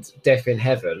 and Death in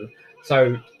Heaven.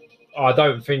 So I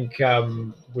don't think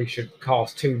we should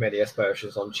cast too many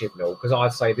aspersions on Chibnall, because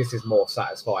I'd say this is more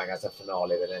satisfying as a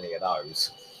finale than any of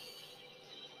those.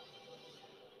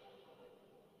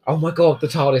 Oh my god, the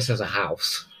TARDIS has a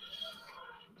house.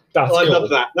 That's I cool. love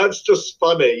that. That's just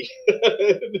funny. What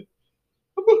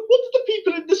did the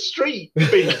people in the street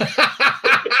think?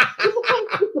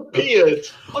 Disappeared.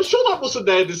 I'm sure that wasn't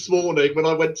there this morning when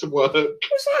I went to work.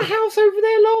 Was that house over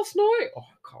there last night? Oh,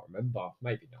 I can't remember.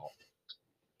 Maybe not.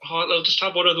 Oh, they'll just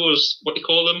have one of those, what do you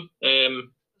call them?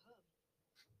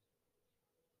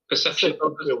 Perception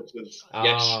filters.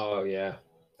 Yes. Oh, yeah.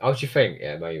 Oh, do you think?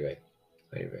 Yeah, maybe.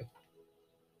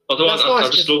 Although I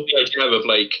just love the idea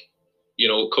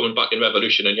of coming back in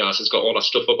Revolution and Yas has got all that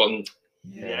stuff up on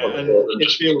and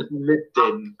just feels lived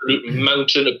in.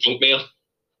 Mountain of junk mail.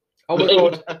 Oh my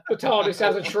god, the TARDIS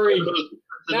has a tree.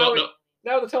 Now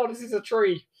the TARDIS is a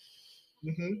tree.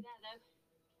 Mm-hmm.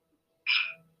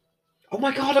 Oh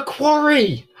my god, a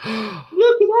quarry!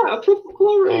 Look at that, a proper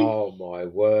quarry. Oh my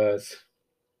word.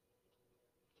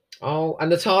 Oh,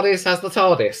 and the TARDIS has the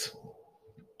TARDIS.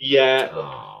 Yeah.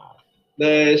 Oh.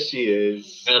 There she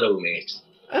is. Hello, mate.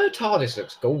 Her TARDIS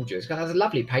looks gorgeous. It has a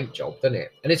lovely paint job, doesn't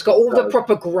it? And it's got all the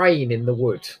proper grain in the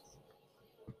wood.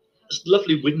 It's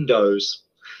lovely windows.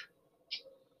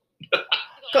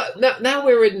 But now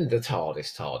we're in the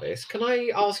TARDIS. Can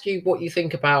I ask you what you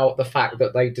think about the fact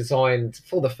that they designed,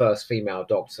 for the first female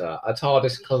Doctor, a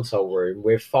TARDIS console room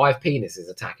with 5 penises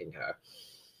attacking her?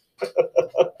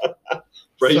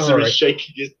 Frazer is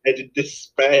shaking his head in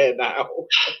despair now.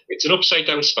 It's an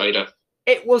upside-down spider.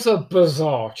 It was a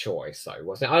bizarre choice, though,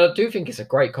 wasn't it? I do think it's a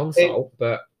great console,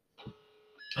 but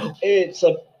It's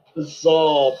a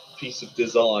bizarre piece of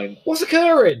design. what's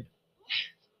occurring?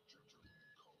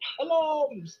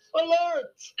 Alarms!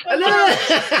 Alert! Alert!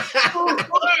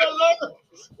 Alert!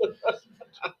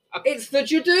 It's the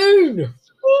Jadoon.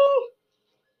 Oh.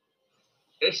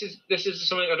 This is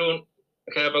something I don't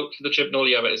care about for the trip nor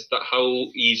the other, is that how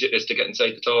easy it is to get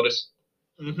inside the TARDIS.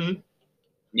 Mm-hmm.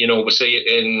 You know, we see it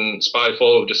in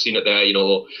Spyfall, we've just seen it there, you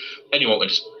know, anyone can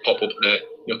just pop up there.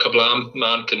 You know, Kablam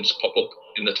man can just pop up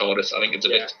in the TARDIS. I think it's a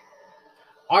bit...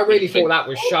 I really thought that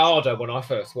was Sharda when I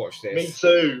first watched this. Me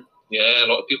too. Yeah, a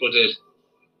lot of people did.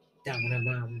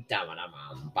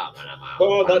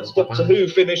 Oh, that's Doctor Who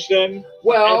finished then.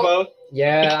 Well, Forever.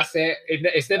 yeah, that's it.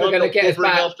 It's never going to get as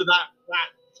bad. After that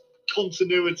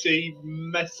continuity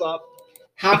mess up.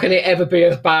 How can it ever be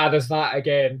as bad as that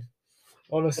again?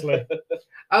 Honestly.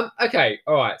 Okay,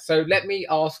 all right. So let me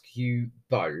ask you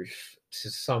both to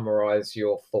summarize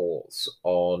your thoughts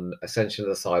on Ascension of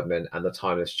the Cybermen and the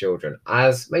Timeless Children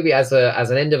as maybe as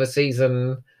an end of a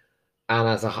season and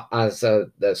as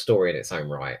a story in its own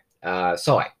right.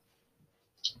 Si.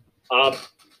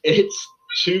 It's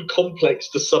too complex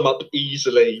to sum up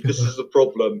easily. This is the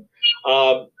problem,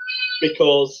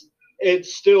 because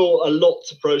it's still a lot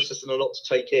to process and a lot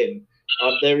to take in.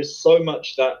 There is so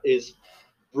much that is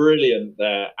brilliant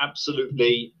there.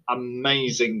 Absolutely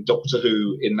amazing Doctor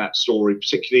Who in that story,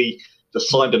 particularly the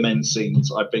Cybermen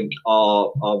scenes. I think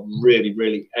are really,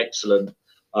 really excellent.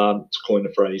 To coin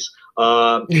a phrase,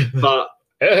 but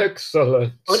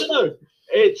excellent. I don't know.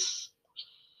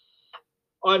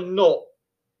 I'm not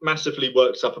massively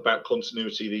worked up about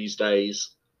continuity these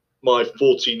days. My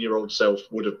 14-year-old self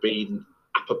would have been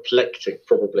apoplectic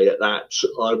probably at that,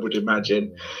 I would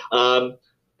imagine.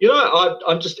 You know,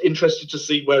 I'm just interested to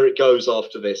see where it goes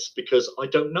after this, because I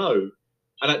don't know.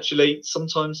 And actually,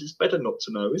 sometimes it's better not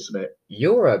to know, isn't it?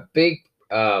 You're a big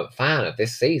fan of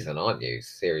this season, aren't you?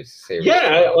 Series.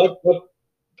 Yeah,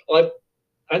 I've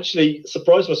actually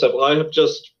surprised myself. I have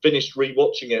just finished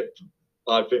rewatching it.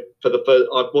 I've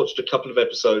watched a couple of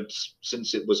episodes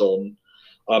since it was on,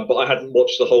 but I hadn't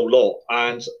watched the whole lot,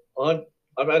 and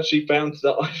I've actually found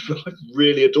that I've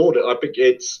really adored it. I think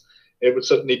it would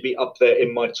certainly be up there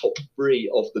in my top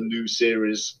 3 of the new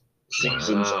series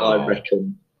seasons. Wow. I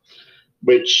reckon,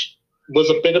 which was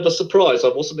a bit of a surprise. I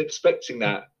wasn't expecting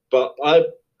that, but I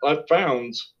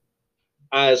found,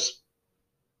 as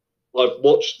I've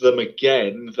watched them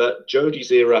again, that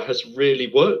Jodie's era has really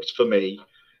worked for me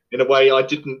in a way I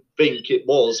didn't think it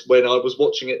was when I was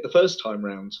watching it the first time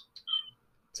round.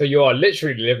 So you are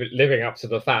literally living up to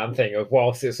the fan thing of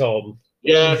whilst it's on.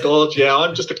 Yeah, God, yeah,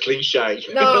 I'm just a cliche.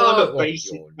 No, I'm a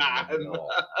basic man.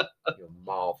 You're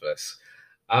marvellous.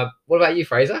 What about you,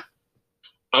 Frazer?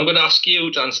 I'm going to ask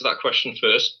you to answer that question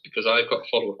first, because I've got a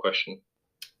follow-up question.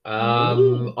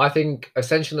 I think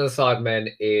Ascension of the Cybermen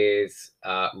is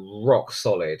rock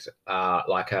solid,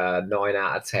 like a 9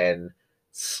 out of 10.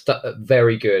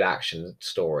 Very good action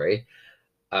story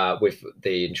with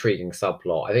the intriguing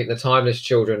subplot. I think the Timeless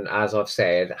Children, as I've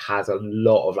said, has a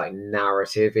lot of like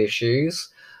narrative issues,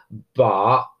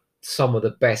 but some of the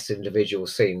best individual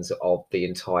scenes of the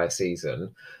entire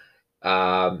season.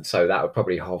 So that would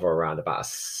probably hover around about a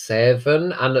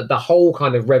 7. And the whole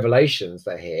kind of revelations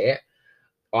that hit,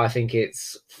 I think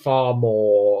it's far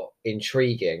more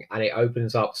intriguing, and it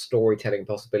opens up storytelling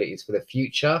possibilities for the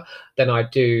future than I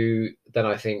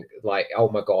think like, oh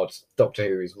my God, Doctor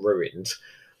Who is ruined,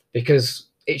 because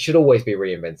it should always be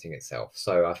reinventing itself.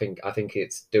 So I think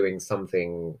it's doing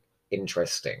something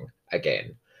interesting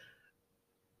again.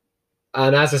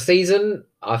 And as a season,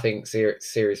 I think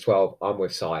series 12, I'm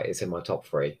with Si, it's in my top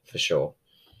 3 for sure.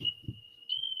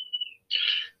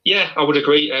 Yeah, I would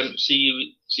agree.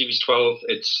 Series 12,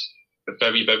 it's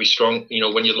very, very strong. You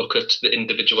know, when you look at the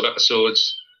individual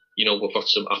episodes, you know, we've got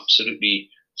some absolutely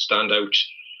standout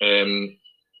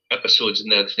episodes in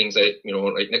there. Things like, you know,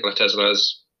 like Nikola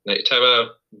Tesla's Night of Terror,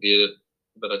 the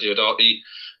Villa Diodati.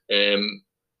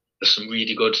 There's some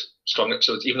really good, strong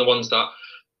episodes. Even the ones that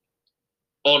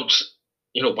aren't,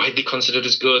 you know, widely considered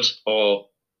as good or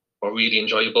really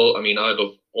enjoyable. I mean, I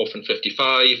love Orphan 55.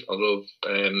 I love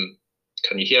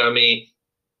Can You Hear Me?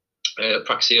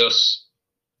 Praxeus.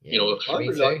 Yeah, you know, I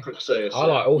really like Praxeus. I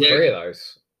like all 3 of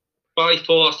those. By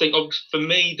 4, I think for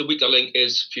me the weaker link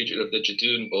is Fugitive of the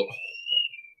Jadoon, but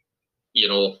you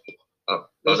know,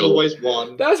 there's always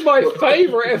one. That's my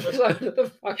favourite episode of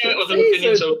the fucking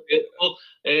season. So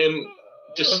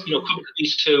just, you know, coming to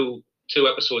these two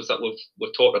episodes that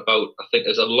we've talked about, I think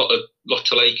there's a lot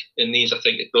to like in these. I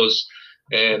think it does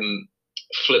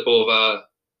flip over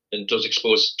and does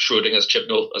expose Schrodinger's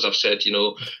Chibnall, as I've said.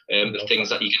 The things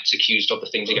that he gets accused of, the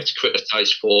things he gets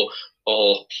criticised for,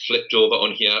 are flipped over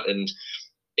on here, and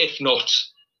if not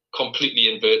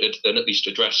completely inverted, then at least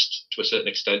addressed to a certain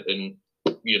extent. And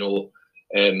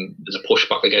there's a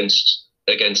pushback against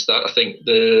that. I think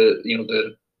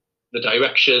the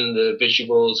direction, the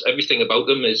visuals, everything about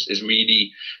them is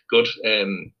really good.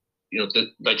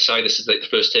 Like Si, this is like the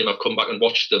first time I've come back and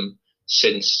watched them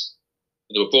since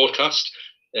they were broadcast.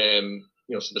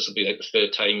 So this will be like the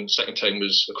third time. Second time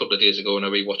was a couple of days ago, and I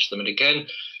rewatched them. And again,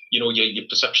 your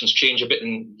perceptions change a bit,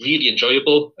 and really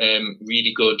enjoyable.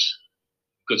 Really good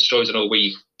stories. I know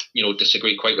we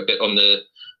disagree quite a bit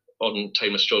on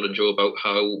Timeless Stroll and Joe about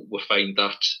how we find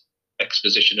that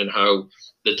exposition and how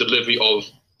the delivery of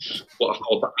what I've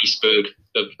called that iceberg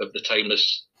of the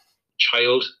timeless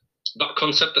child. That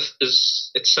concept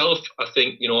is itself, I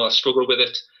think, I struggled with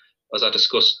it, as I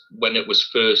discussed, when it was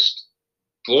first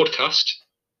broadcast.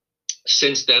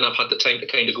 Since then, I've had the time to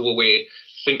kind of go away,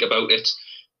 think about it,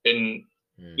 and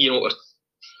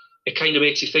it kind of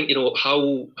makes you think,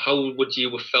 how would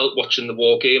you have felt watching the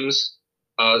War Games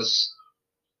as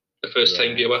a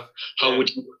first-time viewer? How would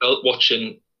you have felt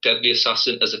watching Deadly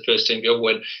Assassin as a first-time viewer,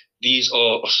 when these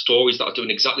are stories that are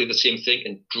doing exactly the same thing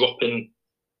and dropping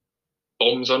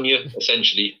bombs on you,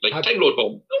 essentially, like Time Lord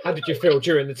bomb. How did you feel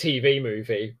during the TV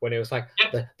movie when it was like,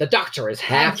 the Doctor is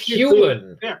half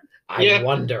human? I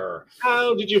wonder.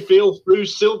 How did you feel through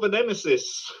Silver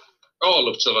Nemesis? Oh, I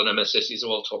love Silver Nemesis. He's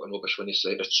all talking rubbish when you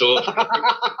say it. So,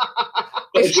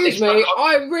 excuse me,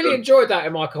 I really enjoyed that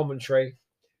in my commentary.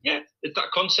 Yeah,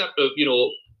 that concept of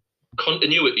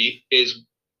continuity is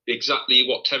exactly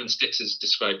what Terence Dix has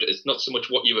described it. It's not so much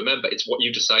what you remember; it's what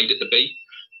you decide it to be.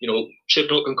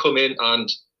 Chibnall can come in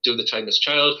and do the Timeless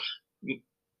Child.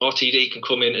 RTD can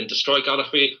come in and destroy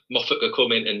Gallifrey. Moffat can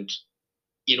come in and,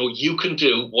 you can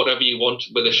do whatever you want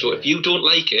with a show. If you don't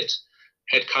like it,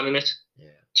 headcanon it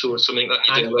to something that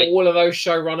you do like. All of those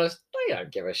showrunners, they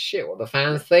don't give a shit what the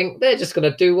fans think. They're just going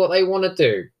to do what they want to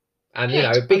do. And,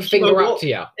 big finger up to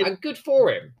you. And good for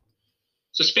him.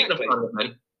 So speaking of fandom,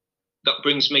 then, that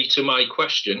brings me to my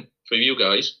question for you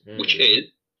guys, which is,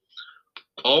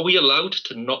 are we allowed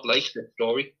to not like this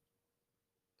story?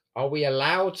 Are we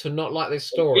allowed to not like this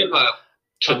story? Are we allowed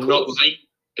to not like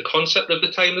the concept of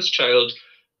the Timeless Child?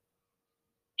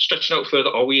 Stretching out further,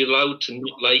 are we allowed to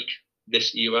not like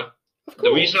this era?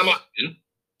 The reason I'm asking,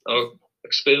 I'll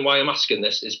explain why I'm asking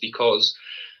this, is because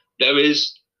there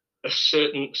is a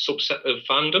certain subset of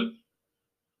fandom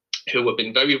who have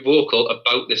been very vocal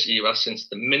about this era since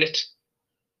the minute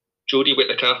Jodie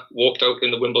Whittaker walked out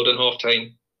in the Wimbledon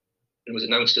halftime and was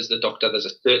announced as the Doctor. There's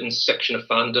a certain section of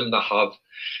fandom that have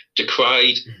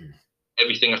decried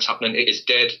everything that's happening. It is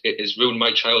dead. It has ruined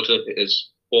my childhood. It is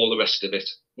all the rest of it.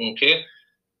 Okay?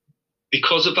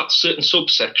 Because of that certain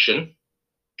subsection,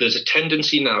 there's a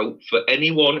tendency now for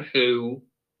anyone who,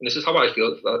 and this is how I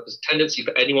feel, there's a tendency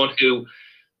for anyone who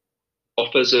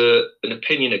offers an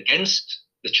opinion against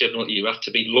the Chibnall era to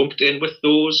be lumped in with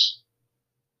those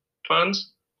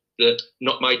fans, the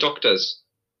not my doctors,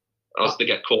 as they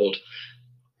get called.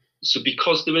 So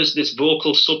because there is this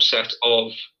vocal subset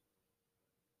of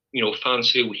fans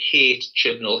who hate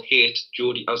Chibnall, hate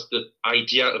Jodie as the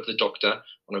idea of the Doctor,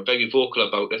 and are very vocal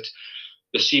about it,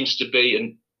 there seems to be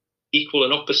an equal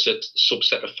and opposite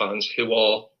subset of fans who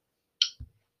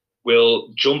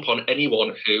will jump on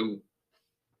anyone who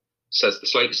says the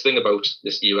slightest thing about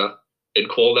this era and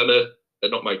call them a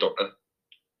not my Doctor,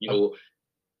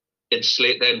 and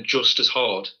slate them just as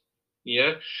hard.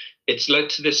 Yeah, it's led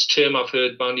to this term I've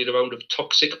heard bandied around of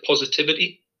toxic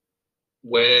positivity,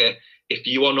 where if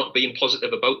you are not being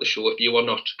positive about the show, if you are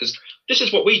not, because this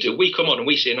is what we do, we come on and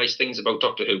we say nice things about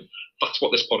Doctor Who. That's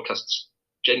what this podcast's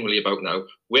generally about now.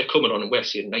 We're coming on and we're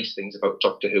saying nice things about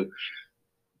Doctor Who.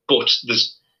 But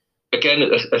there's, again,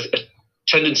 a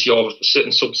tendency of a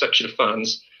certain subsection of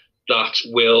fans that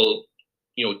will,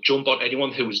 jump on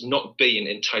anyone who is not being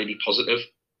entirely positive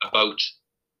about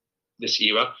this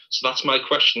era. So that's my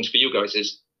question for you guys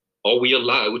is, are we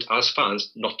allowed as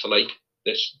fans not to like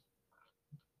this?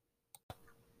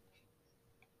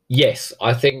 Yes,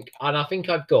 I think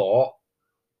I've got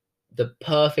the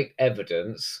perfect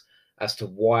evidence as to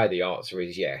why the answer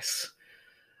is yes.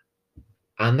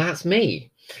 And that's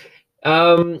me.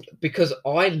 Because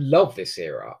I love this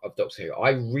era of Doctor Who.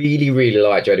 I really, really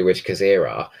like Jodie Whittaker's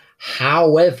era.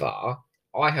 However,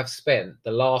 I have spent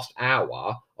the last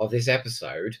hour of this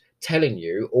episode telling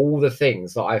you all the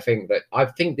things that I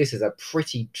think this is a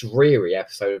pretty dreary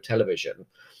episode of television,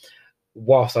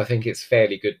 whilst I think it's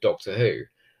fairly good Doctor Who.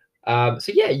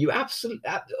 So yeah, you absolutely,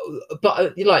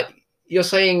 but you're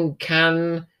saying,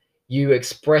 can you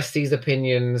express these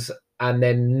opinions and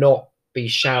then not be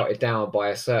shouted down by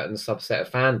a certain subset of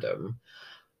fandom?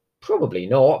 Probably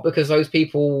not, because those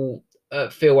people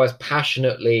feel as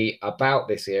passionately about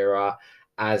this era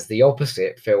as the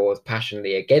opposite feel as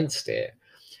passionately against it.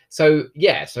 So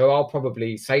yeah, so I'll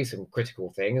probably say some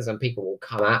critical things and people will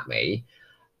come at me,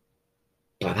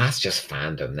 but that's just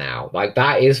fandom now. Like,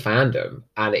 that is fandom,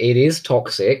 and it is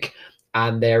toxic,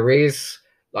 and there is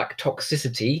like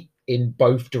toxicity in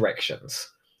both directions,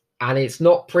 and it's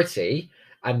not pretty.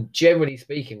 And generally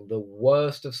speaking, the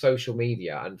worst of social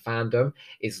media and fandom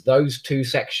is those two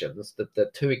sections,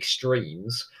 the two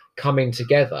extremes coming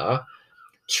together,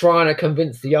 trying to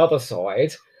convince the other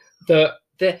side that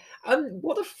they're. And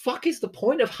what the fuck is the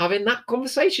point of having that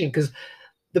conversation? Because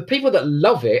the people that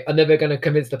love it are never going to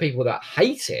convince the people that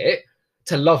hate it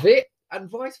to love it, and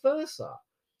vice versa.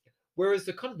 Whereas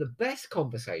the kind of the best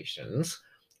conversations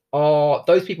are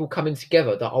those people coming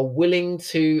together that are willing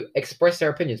to express their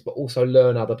opinions, but also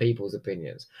learn other people's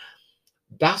opinions.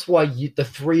 That's why the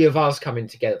three of us coming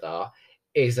together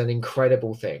is an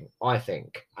incredible thing, I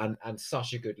think, and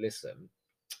such a good listen.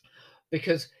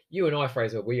 Because you and I,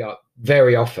 Frazer, we are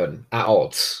very often at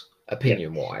odds,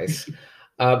 opinion-wise.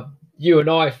 You and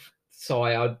I, Si,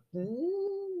 are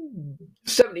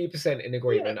 70% in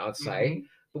agreement, I'd say,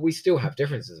 but we still have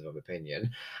differences of opinion.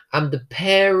 And the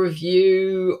pair of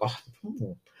you, I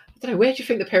don't know, where do you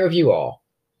think the pair of you are?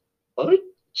 I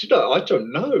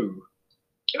don't know.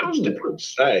 It's difficult to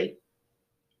say.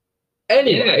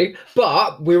 Anyway,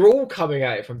 but we're all coming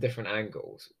at it from different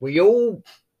angles. We all,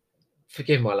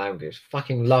 forgive my language,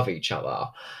 fucking love each other.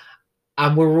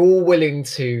 And we're all willing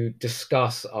to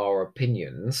discuss our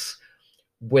opinions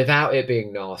without it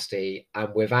being nasty,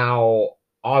 and without,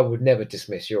 I would never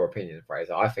dismiss your opinion,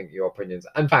 Frazer. I think your opinions,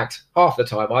 in fact, half the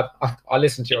time I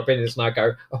listen to your opinions and I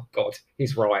go, oh God,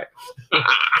 he's right.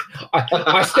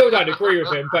 I still don't agree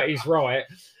with him, but he's right.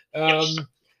 Yes,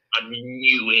 I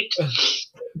knew it.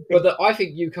 But I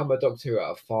think you come at Doctor Who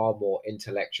at a far more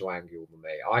intellectual angle than me.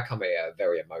 I come at a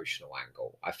very emotional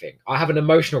angle, I think. I have an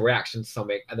emotional reaction to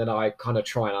something, and then I kind of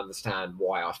try and understand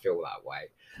why I feel that way.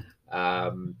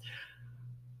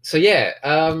 So yeah,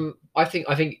 I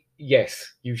think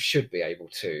yes, you should be able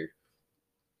to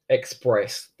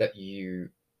express that you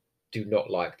do not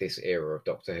like this era of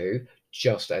Doctor Who,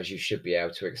 just as you should be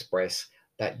able to express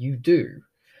that you do.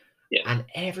 Yeah. And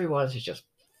everyone should just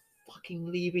fucking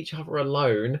leave each other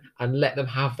alone and let them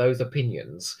have those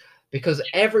opinions, because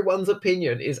everyone's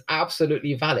opinion is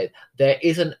absolutely valid. There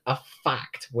isn't a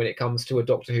fact when it comes to a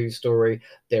Doctor Who story.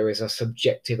 There is a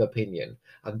subjective opinion,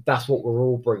 and that's what we're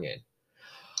all bringing.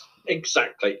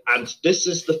 Exactly. And this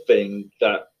is the thing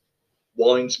that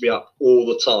winds me up all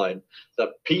the time, that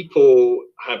people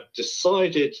have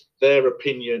decided their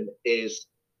opinion is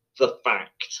the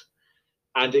fact,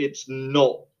 and it's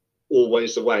not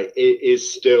always the way. It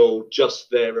is still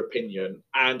just their opinion,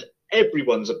 and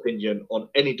everyone's opinion on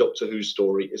any Doctor Who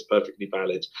story is perfectly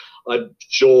valid. I'm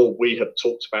sure we have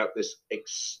talked about this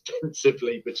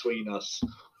extensively between us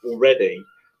already,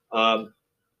 and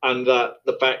that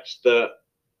the fact that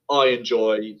I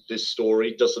enjoy this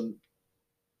story doesn't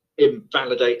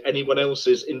invalidate anyone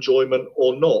else's enjoyment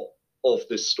or not of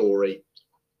this story.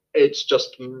 It's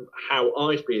just how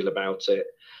I feel about it,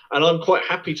 and I'm quite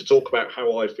happy to talk about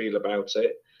how I feel about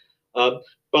it.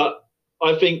 But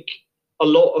I think a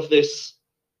lot of this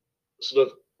sort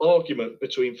of argument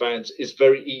between fans is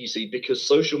very easy because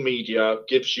social media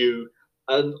gives you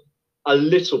a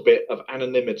little bit of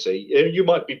anonymity. You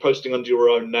might be posting under your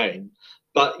own name,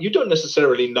 but you don't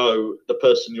necessarily know the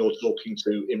person you're talking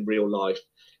to in real life.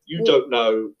 You don't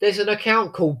know. There's an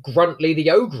account called Gruntley the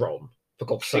Ogron, for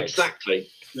God's sake. Exactly.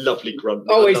 Lovely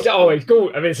Gruntley. He's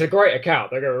cool. I mean, it's a great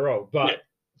account, don't get me wrong, but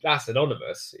that's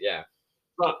anonymous. Yeah.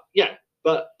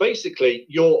 But basically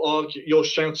you're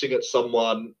shouting at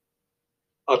someone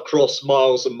across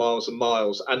miles and miles and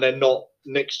miles, and they're not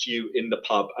next to you in the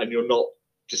pub, and you're not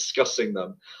discussing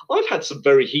them. I've had some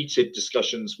very heated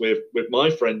discussions with my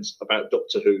friends about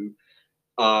Doctor Who,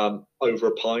 over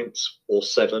a pint or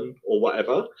 7 or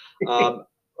whatever.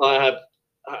 I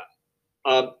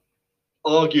have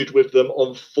argued with them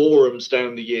on forums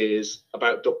down the years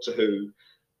about Doctor Who,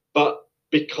 but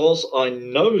because I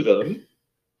know them,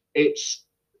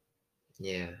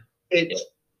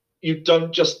 you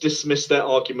don't just dismiss their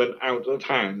argument out of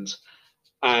hand,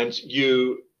 and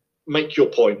you make your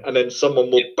point, and then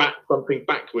someone will back something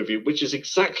back with you, which is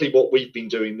exactly what we've been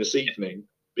doing this evening,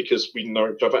 because we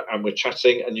know each other and we're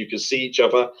chatting and you can see each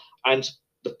other. And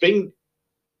the thing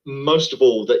most of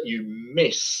all that you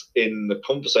miss in the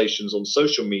conversations on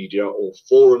social media or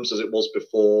forums, as it was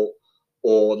before,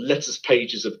 or letters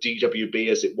pages of DWB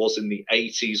as it was in the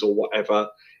 80s or whatever,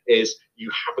 is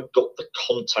you haven't got the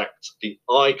contact, the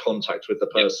eye contact with the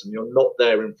person. You're not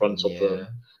there in front of them.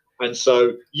 And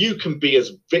so you can be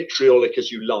as vitriolic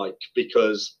as you like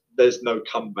because there's no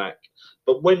comeback.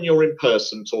 But when you're in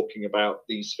person talking about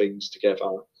these things together,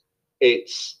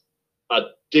 it's a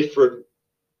different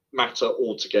matter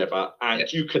altogether.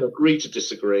 And you can agree to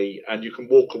disagree, and you can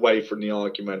walk away from the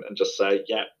argument and just say,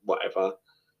 yeah, whatever.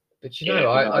 But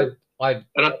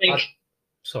I think,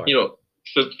 sorry. You know,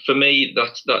 for me,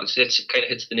 that's it. Kind of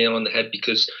hits the nail on the head,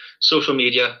 because social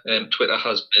media, Twitter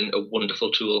has been a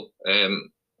wonderful tool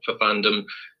for fandom.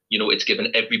 You know, it's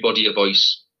given everybody a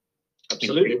voice.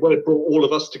 Absolutely. Well, it brought all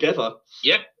of us together.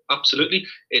 Yeah, absolutely.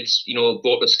 It's, you know,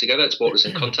 brought us together. It's brought us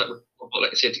in contact with people.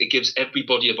 Like I said, it gives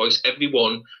everybody a voice.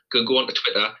 Everyone can go onto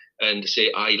Twitter and say,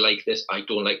 I like this, I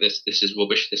don't like this, this is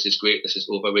rubbish, this is great, this is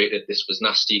overrated, this was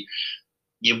nasty.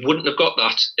 You wouldn't have got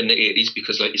that in the 80s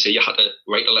because, like you say, you had to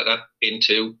write a letter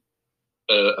into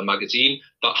a magazine.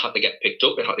 That had to get picked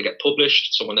up. It had to get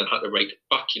published. Someone then had to write it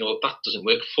back. You know, that doesn't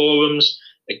work. Forums,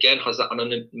 again, has that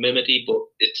anonymity, but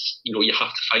it's, you know, you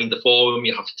have to find the forum.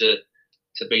 You have to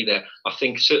be there. I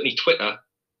think certainly Twitter,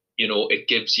 you know, it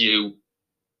gives you,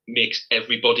 makes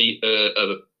everybody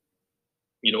a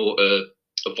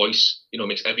voice, you know,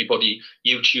 makes everybody.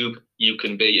 YouTube, you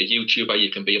can be a YouTuber,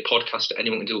 you can be a podcaster,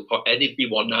 anyone can do a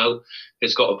everyone now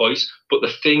has got a voice. But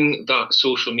the thing that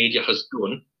social media has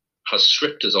done, has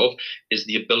stripped us of, is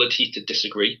the ability to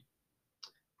disagree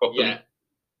properly.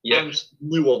 And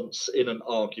nuance in an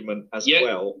argument as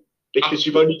well, because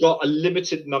you've only got a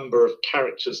limited number of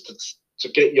characters to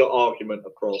get your argument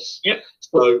across.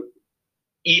 So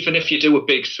even if you do a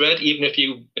big thread,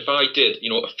 if I did, you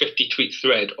know, a 50 tweet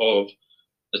thread of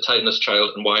the Timeless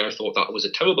Child and why I thought that was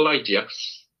a terrible idea,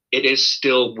 it is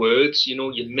still words. You know,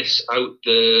 you miss out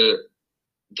the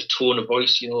tone of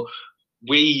voice. You know,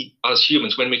 we as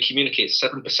humans, when we communicate,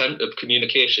 7% of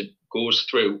communication goes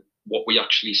through what we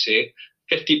actually say.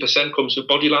 50% comes through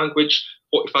body language.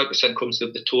 45% comes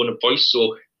through the tone of voice.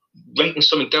 So writing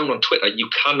something down on Twitter, you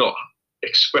cannot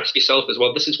express yourself as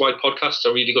well. This is why podcasts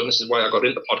are really good. And this is why I got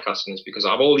into podcasting, is because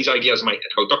I have all these ideas in my head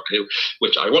about Doctor Who,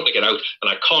 which I want to get out,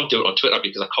 and I can't do it on Twitter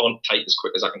because I can't type as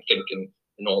quick as I can think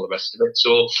and all the rest of it.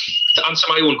 So to answer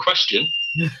my own question,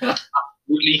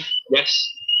 absolutely,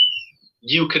 yes,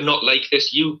 you cannot like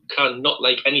this. You cannot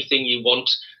like anything you want.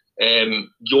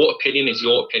 Your opinion is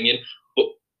your opinion. But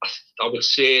I would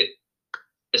say,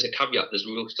 as a caveat, there's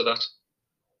rules to that.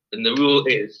 And the rule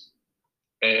is,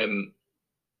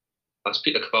 as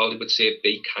Peter Capaldi would say,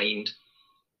 be kind.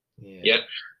 Yeah.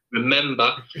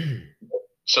 Remember,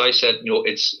 Si said, you know,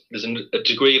 there's a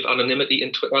degree of anonymity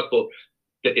in Twitter, but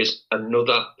there is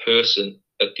another person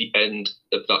at the end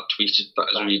of that tweet that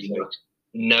is reading it.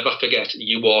 Never forget,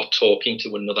 you are talking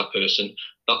to another person.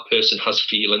 That person has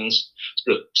feelings.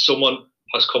 So if someone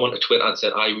has come onto Twitter and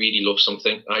said, I really love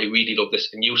something, I really love this,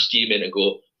 and you steam in and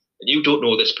go, and you don't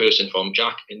know this person from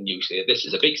Jack, and you say, this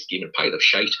is a big steaming pile of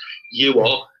shite, you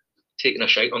are taking a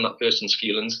shite on that person's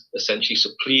feelings, essentially. So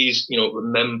please, you know,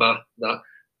 remember that.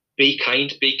 Be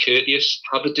kind, be courteous,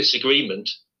 have a disagreement,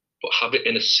 but have it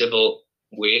in a civil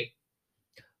way.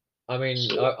 I mean,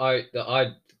 so,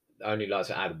 I only like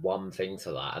to add one thing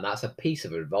to that, and that's a piece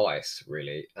of advice,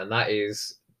 really, and that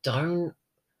is, don't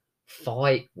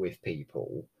fight with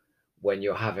people when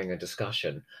you're having a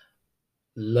discussion.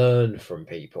 Learn from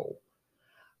people.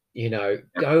 You know,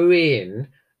 go in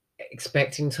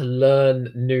expecting to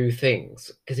learn new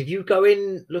things, because if you go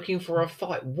in looking for a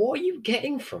fight, what are you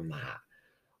getting from that?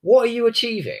 What are you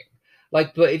achieving?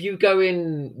 Like, but if you go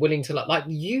in willing to, like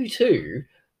you two,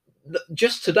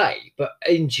 just today, but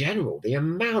in general, the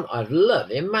amount I've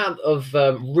learned, the amount of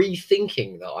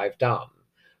rethinking that I've done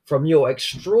from your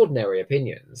extraordinary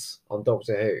opinions on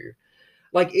Doctor Who,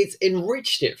 like, it's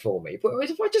enriched it for me. But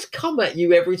if I just come at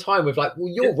you every time with like,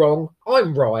 well, you're wrong,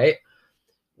 I'm right,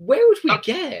 where would we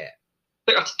get?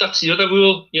 That's the other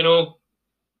rule, you know,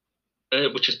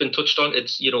 which has been touched on.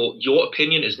 It's, you know, your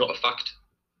opinion is not a fact.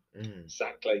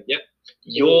 Exactly. Yeah.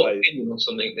 Your opinion on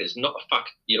something is not a fact.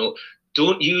 You know,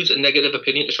 don't use a negative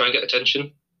opinion to try and get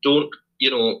attention. Don't,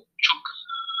 you know, chuck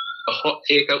a hot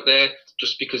take out there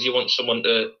just because you want someone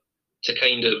to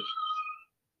kind of,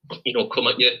 you know, come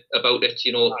at you about it,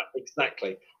 you know.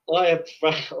 Exactly. I've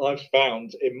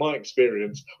found in my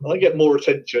experience, I get more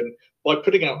attention by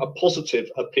putting out a positive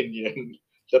opinion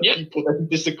that people then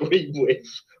disagree with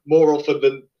more often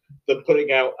than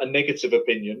putting out a negative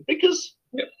opinion, because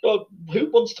well, who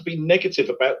wants to be negative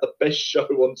about the best show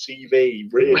on TV,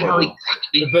 really? Well,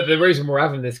 exactly. But the reason we're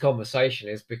having this conversation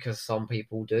is because some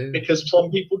people do. Because some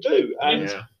people do.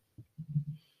 And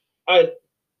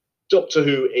Doctor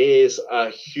Who is a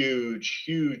huge,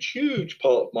 huge, huge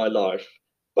part of my life,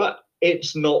 but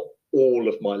it's not all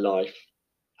of my life.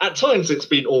 At times, it's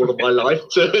been all of my life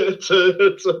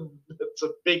to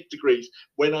big degrees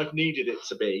when I've needed it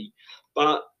to be.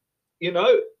 But, you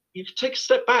know, you can take a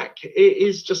step back. It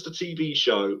is just a TV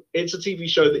show. It's a TV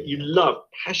show that you love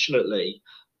passionately,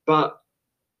 but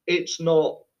it's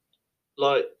not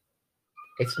like...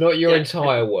 It's not your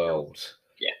entire world.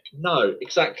 Yeah, no,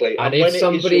 exactly. And when if it is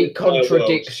somebody your entire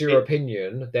contradicts world, your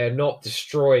opinion, they're not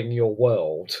destroying your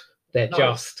world. They're No.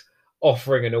 just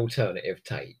offering an alternative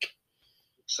take.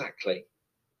 Exactly.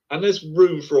 And there's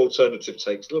room for alternative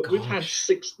takes. Look, we've had Gosh.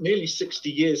 nearly 60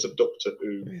 years of Doctor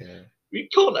Who. Yeah. We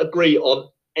can't agree on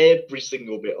every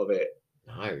single bit of it.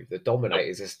 No, the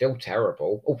Dominators are still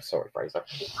terrible. Oh, sorry, Fraser.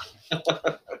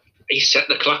 He set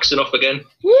the klaxon off again.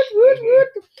 Woot.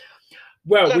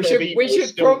 Well, Planet of Evil we is should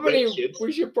still probably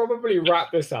wretched.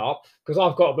 wrap this up because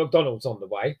I've got a McDonald's on the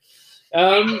way.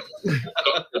 I've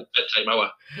got a bedtime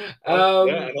hour. Yeah, and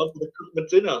I'm going to cook my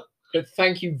dinner. But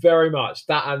thank you very much.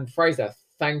 And Fraser,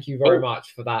 thank you very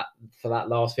much for that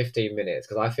last 15 minutes,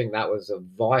 because I think that was a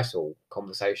vital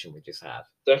conversation we just had.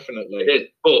 Definitely. It is,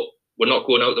 but we're not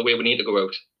going out the way we need to go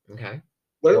out. Okay.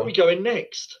 Where are we going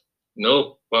next?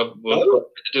 No, we'll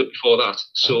do it before that.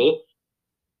 So,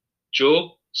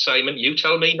 Joe, Simon, you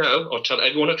tell me now, or tell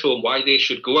everyone at home why they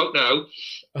should go out now,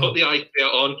 put the idea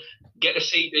on, get a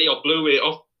CD or Blu-ray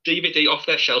off DVD off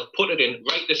their shelf, put it in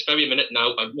right this very minute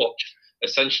now, and watch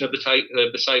Ascension of the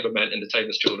Cybermen and the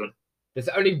Timeless Children. There's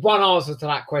only one answer to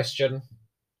that question,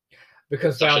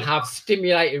 because they'll have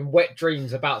stimulating wet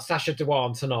dreams about Sacha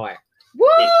Dhawan tonight.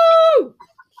 Woo!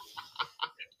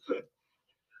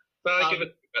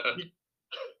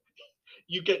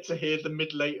 You get to hear the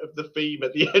mid-late of the theme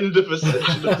at the end of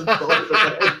Ascension of the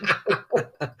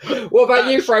Cybermen. What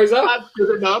about you, Fraser? That's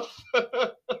good enough.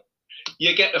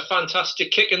 You get a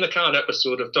fantastic kick in the can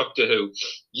episode of Doctor Who.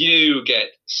 You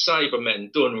get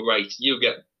Cybermen done right. You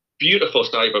get beautiful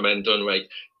Cybermen done right.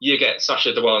 You get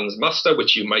Sacha Dhawan's Master,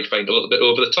 which you might find a little bit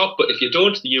over the top, but if you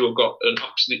don't, you have got an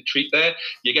absolute treat there.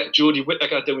 You get Jodie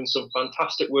Whittaker doing some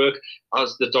fantastic work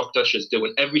as the Doctor. She's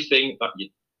doing everything that you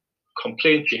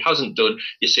complain she hasn't done.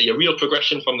 You see a real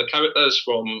progression from the characters,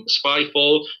 from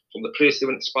Spyfall, from the place they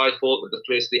went to Spyfall to the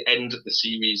place they end the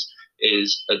series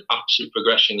is an absolute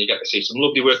progression. You get to see some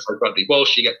lovely work by Bradley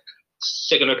Walsh. You get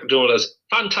Sigourney McDonald's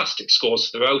fantastic scores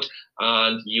throughout,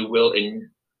 and you will,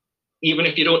 even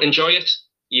if you don't enjoy it,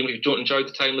 even if you don't enjoy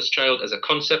The Timeless Child as a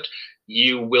concept,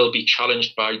 you will be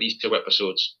challenged by these two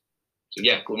episodes. So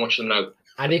yeah, go and watch them now.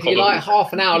 And if you like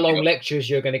half an hour long lectures,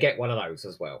 you're going to get one of those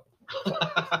as well.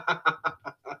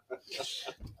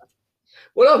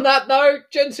 Well, on that note,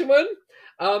 gentlemen,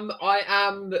 I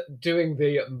am doing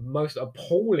the most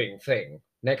appalling thing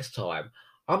next time.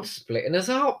 I'm splitting us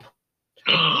up.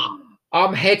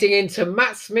 I'm heading into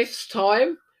Matt Smith's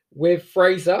time with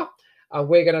Fraser, and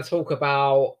we're going to talk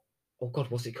about, oh God,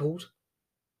 what's it called?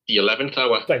 The 11th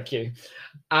Hour. Thank you.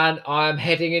 And I'm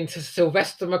heading into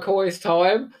Sylvester McCoy's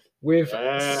time with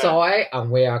Si, and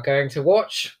we are going to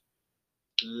watch...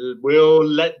 We'll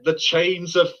Let the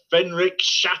Chains of Fenric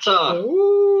Shatter.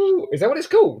 Ooh, is that what it's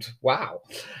called? Wow.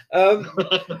 And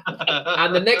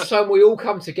the next time we all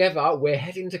come together, we're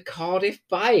heading to Cardiff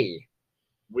Bay.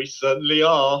 We certainly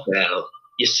are. Well,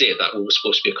 you say that we were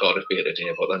supposed to be a Cardiff Bay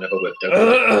today, but that never worked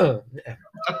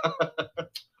out.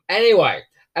 Anyway,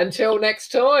 until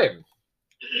next time.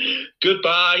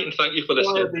 Goodbye, and thank you for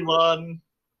listening. Bye, everyone.